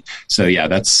operation. So yeah,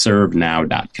 that's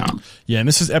servenow.com. Yeah, and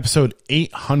this is episode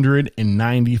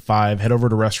 895. Head over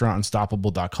to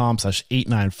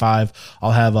restaurantunstoppable.com/895.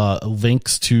 I'll have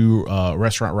links to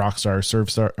Restaurant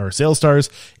Rockstar, Sales Stars,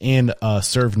 and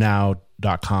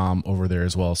servenow.com over there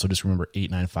as well. So just remember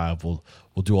 895. We'll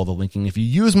do all the linking. If you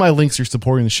use my links, you're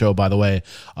supporting the show, by the way.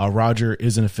 Roger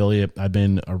is an affiliate. I've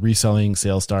been reselling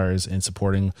Sales Stars and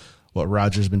supporting what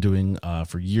Roger's been doing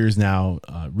for years now.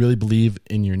 Really believe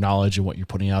in your knowledge and what you're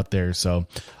putting out there. So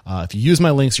if you use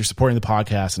my links, you're supporting the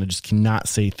podcast, and I just cannot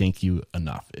say thank you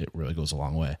enough. It really goes a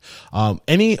long way.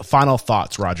 Any final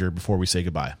thoughts, Roger, before we say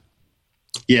goodbye?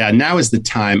 Yeah, now is the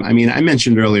time. I mean, I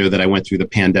mentioned earlier that I went through the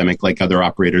pandemic like other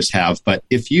operators have, but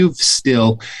if you've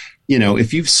survived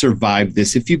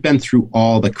this, if you've been through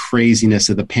all the craziness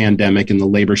of the pandemic and the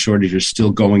labor shortage, you're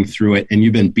still going through it, and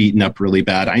you've been beaten up really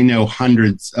bad. I know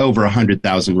over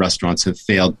 100,000 restaurants have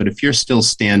failed, but if you're still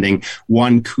standing,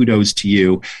 one, kudos to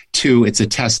you. Two, it's a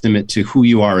testament to who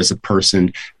you are as a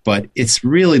person. But it's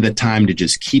really the time to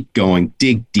just keep going,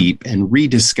 dig deep, and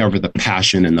rediscover the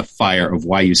passion and the fire of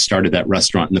why you started that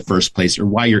restaurant in the first place, or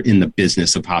why you're in the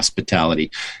business of hospitality.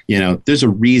 There's a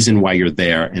reason why you're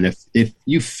there. And if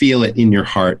you feel it in your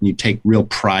heart and you take real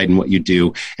pride in what you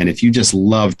do, and if you just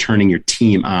love turning your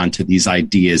team on to these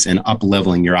ideas and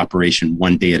up-leveling your operation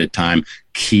one day at a time,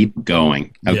 keep going.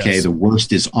 Okay. Yes. The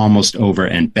worst is almost over,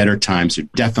 and better times are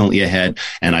definitely ahead.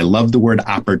 And I love the word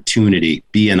opportunity.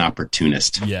 Be an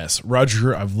opportunist. Yes.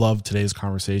 Roger, I've loved today's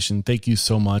conversation. Thank you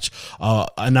so much.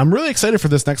 And I'm really excited for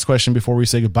this next question before we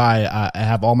say goodbye. I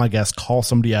have all my guests call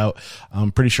somebody out.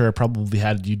 I'm pretty sure I probably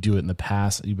had you do it in the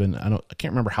past. I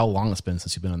can't remember how long it's been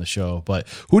since you've been on the show, but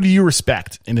who do you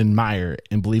respect and admire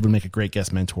and believe would make a great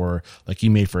guest mentor like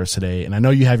you made for us today? And I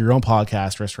know you have your own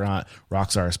podcast, Restaurant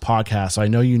Rockstars podcast. So I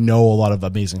know you know a lot of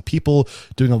amazing people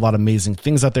doing a lot of amazing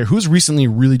things out there. Who's recently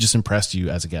really just impressed you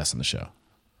as a guest on the show?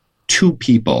 Two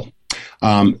people.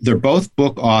 They're both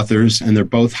book authors, and they're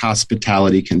both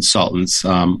hospitality consultants.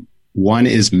 One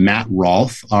is Matt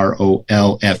Rolfe,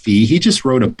 R-O-L-F-E. He just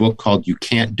wrote a book called You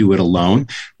Can't Do It Alone,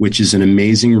 which is an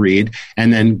amazing read.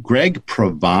 And then Greg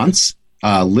Provance,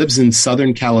 lives in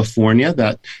Southern California.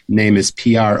 That name is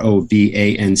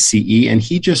Provance. And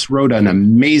he just wrote an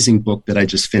amazing book that I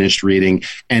just finished reading.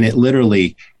 And it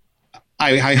literally,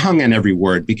 I hung on every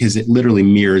word, because it literally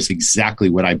mirrors exactly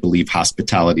what I believe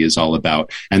hospitality is all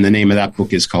about. And the name of that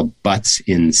book is called Butts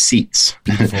in Seats.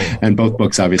 And both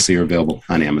books obviously are available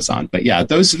on Amazon. But yeah,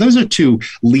 those are two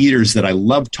leaders that I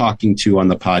love talking to on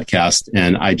the podcast.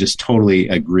 And I just totally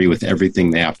agree with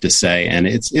everything they have to say. And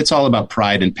it's all about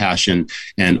pride and passion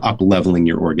and up-leveling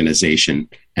your organization.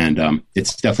 And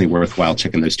it's definitely worthwhile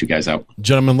checking those two guys out.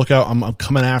 Gentlemen, look out. I'm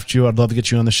coming after you. I'd love to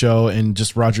get you on the show. And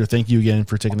just, Roger, thank you again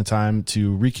for taking the time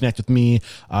to reconnect with me,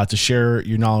 to share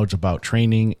your knowledge about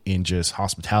training and just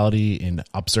hospitality and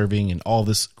upserving and all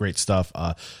this great stuff.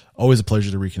 Always a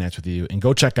pleasure to reconnect with you. And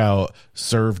go check out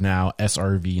ServeNow,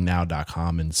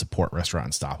 srvnow.com, and support Restaurant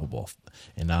Unstoppable.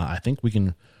 And I think we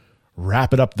can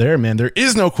wrap it up there, man. There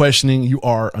is no questioning. You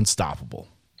are unstoppable.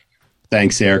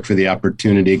 Thanks, Eric, for the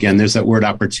opportunity. Again, there's that word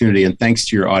opportunity, and thanks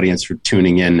to your audience for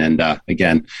tuning in. And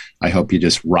again, I hope you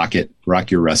just rock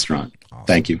your restaurant. Awesome.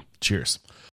 Thank you. Cheers.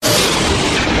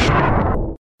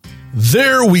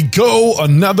 There we go.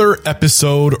 Another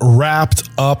episode wrapped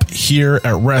up here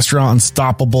at Restaurant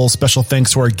Unstoppable. Special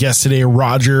thanks to our guest today,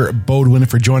 Roger Beaudoin,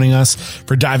 for joining us,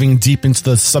 for diving deep into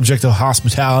the subject of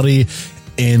hospitality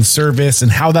and service, and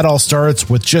how that all starts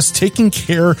with just taking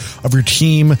care of your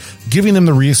team, giving them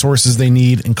the resources they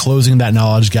need, and closing that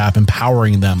knowledge gap,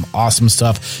 empowering them. Awesome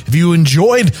stuff. If you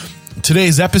enjoyed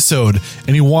today's episode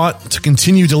and you want to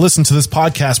continue to listen to this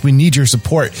podcast, we need your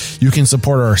support. You can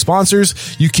support our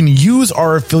sponsors. You can use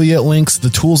our affiliate links,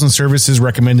 the tools and services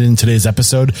recommended in today's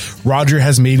episode. Roger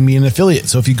has made me an affiliate.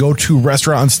 So if you go to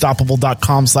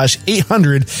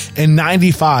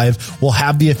restaurantunstoppable.com/895, we'll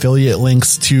have the affiliate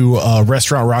links to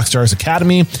Restaurant Rockstars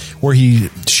Academy, where he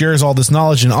shares all this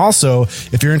knowledge. And also,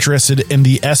 if you're interested in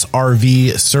the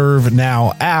SRV Serve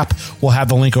Now app, we'll have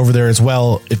the link over there as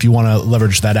well. If you want to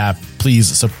leverage that app, please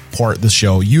support the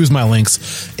show. Use my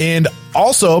links. And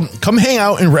Also, come hang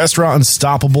out in Restaurant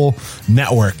Unstoppable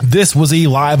Network. This was a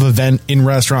live event in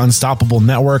Restaurant Unstoppable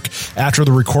Network. After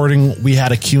the recording, we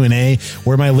had a Q&A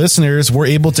where my listeners were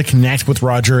able to connect with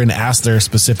Roger and ask their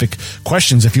specific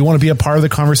questions. If you want to be a part of the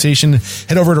conversation,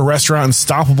 head over to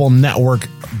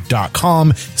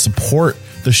restaurantunstoppablenetwork.com, support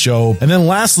the show. And then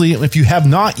lastly, if you have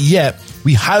not yet,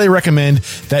 we highly recommend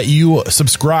that you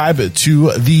subscribe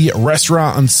to the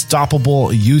Restaurant Unstoppable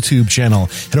YouTube channel.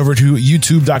 Head over to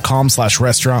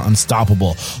youtube.com/Restaurant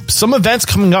Unstoppable. Some events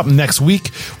coming up next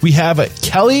week. We have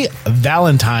Kelly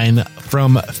Valentine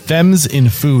from Femmes in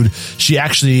Food. She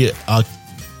actually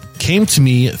came to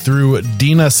me through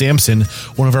Dina Sampson,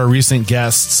 one of our recent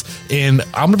guests, and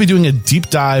I'm going to be doing a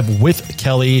deep dive with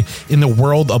Kelly in the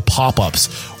world of pop-ups.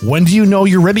 When do you know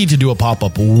you're ready to do a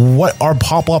pop-up? What are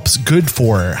pop-ups good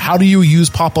for? How do you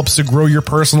use pop-ups to grow your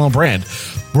personal brand?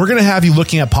 We're going to have you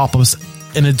looking at pop-ups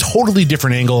in a totally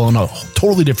different angle, in a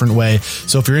totally different way.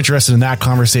 So if you're interested in that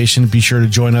conversation, be sure to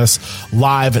join us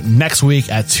live next week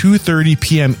at 2:30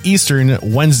 p.m. Eastern,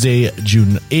 Wednesday,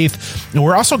 June 8th. And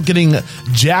we're also getting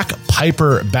Jack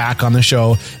Piper back on the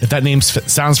show. If that name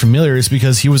sounds familiar, it's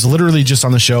because he was literally just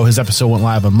on the show. His episode went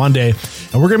live on Monday.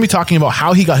 And we're going to be talking about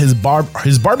how he got his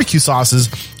barbecue sauces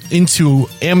into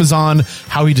Amazon,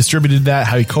 how he distributed that,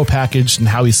 how he co-packaged, and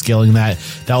how he's scaling that.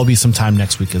 That will be sometime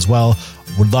next week as well.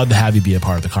 Would love to have you be a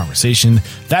part of the conversation.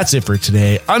 That's it for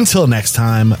today. Until next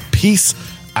time, peace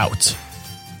out.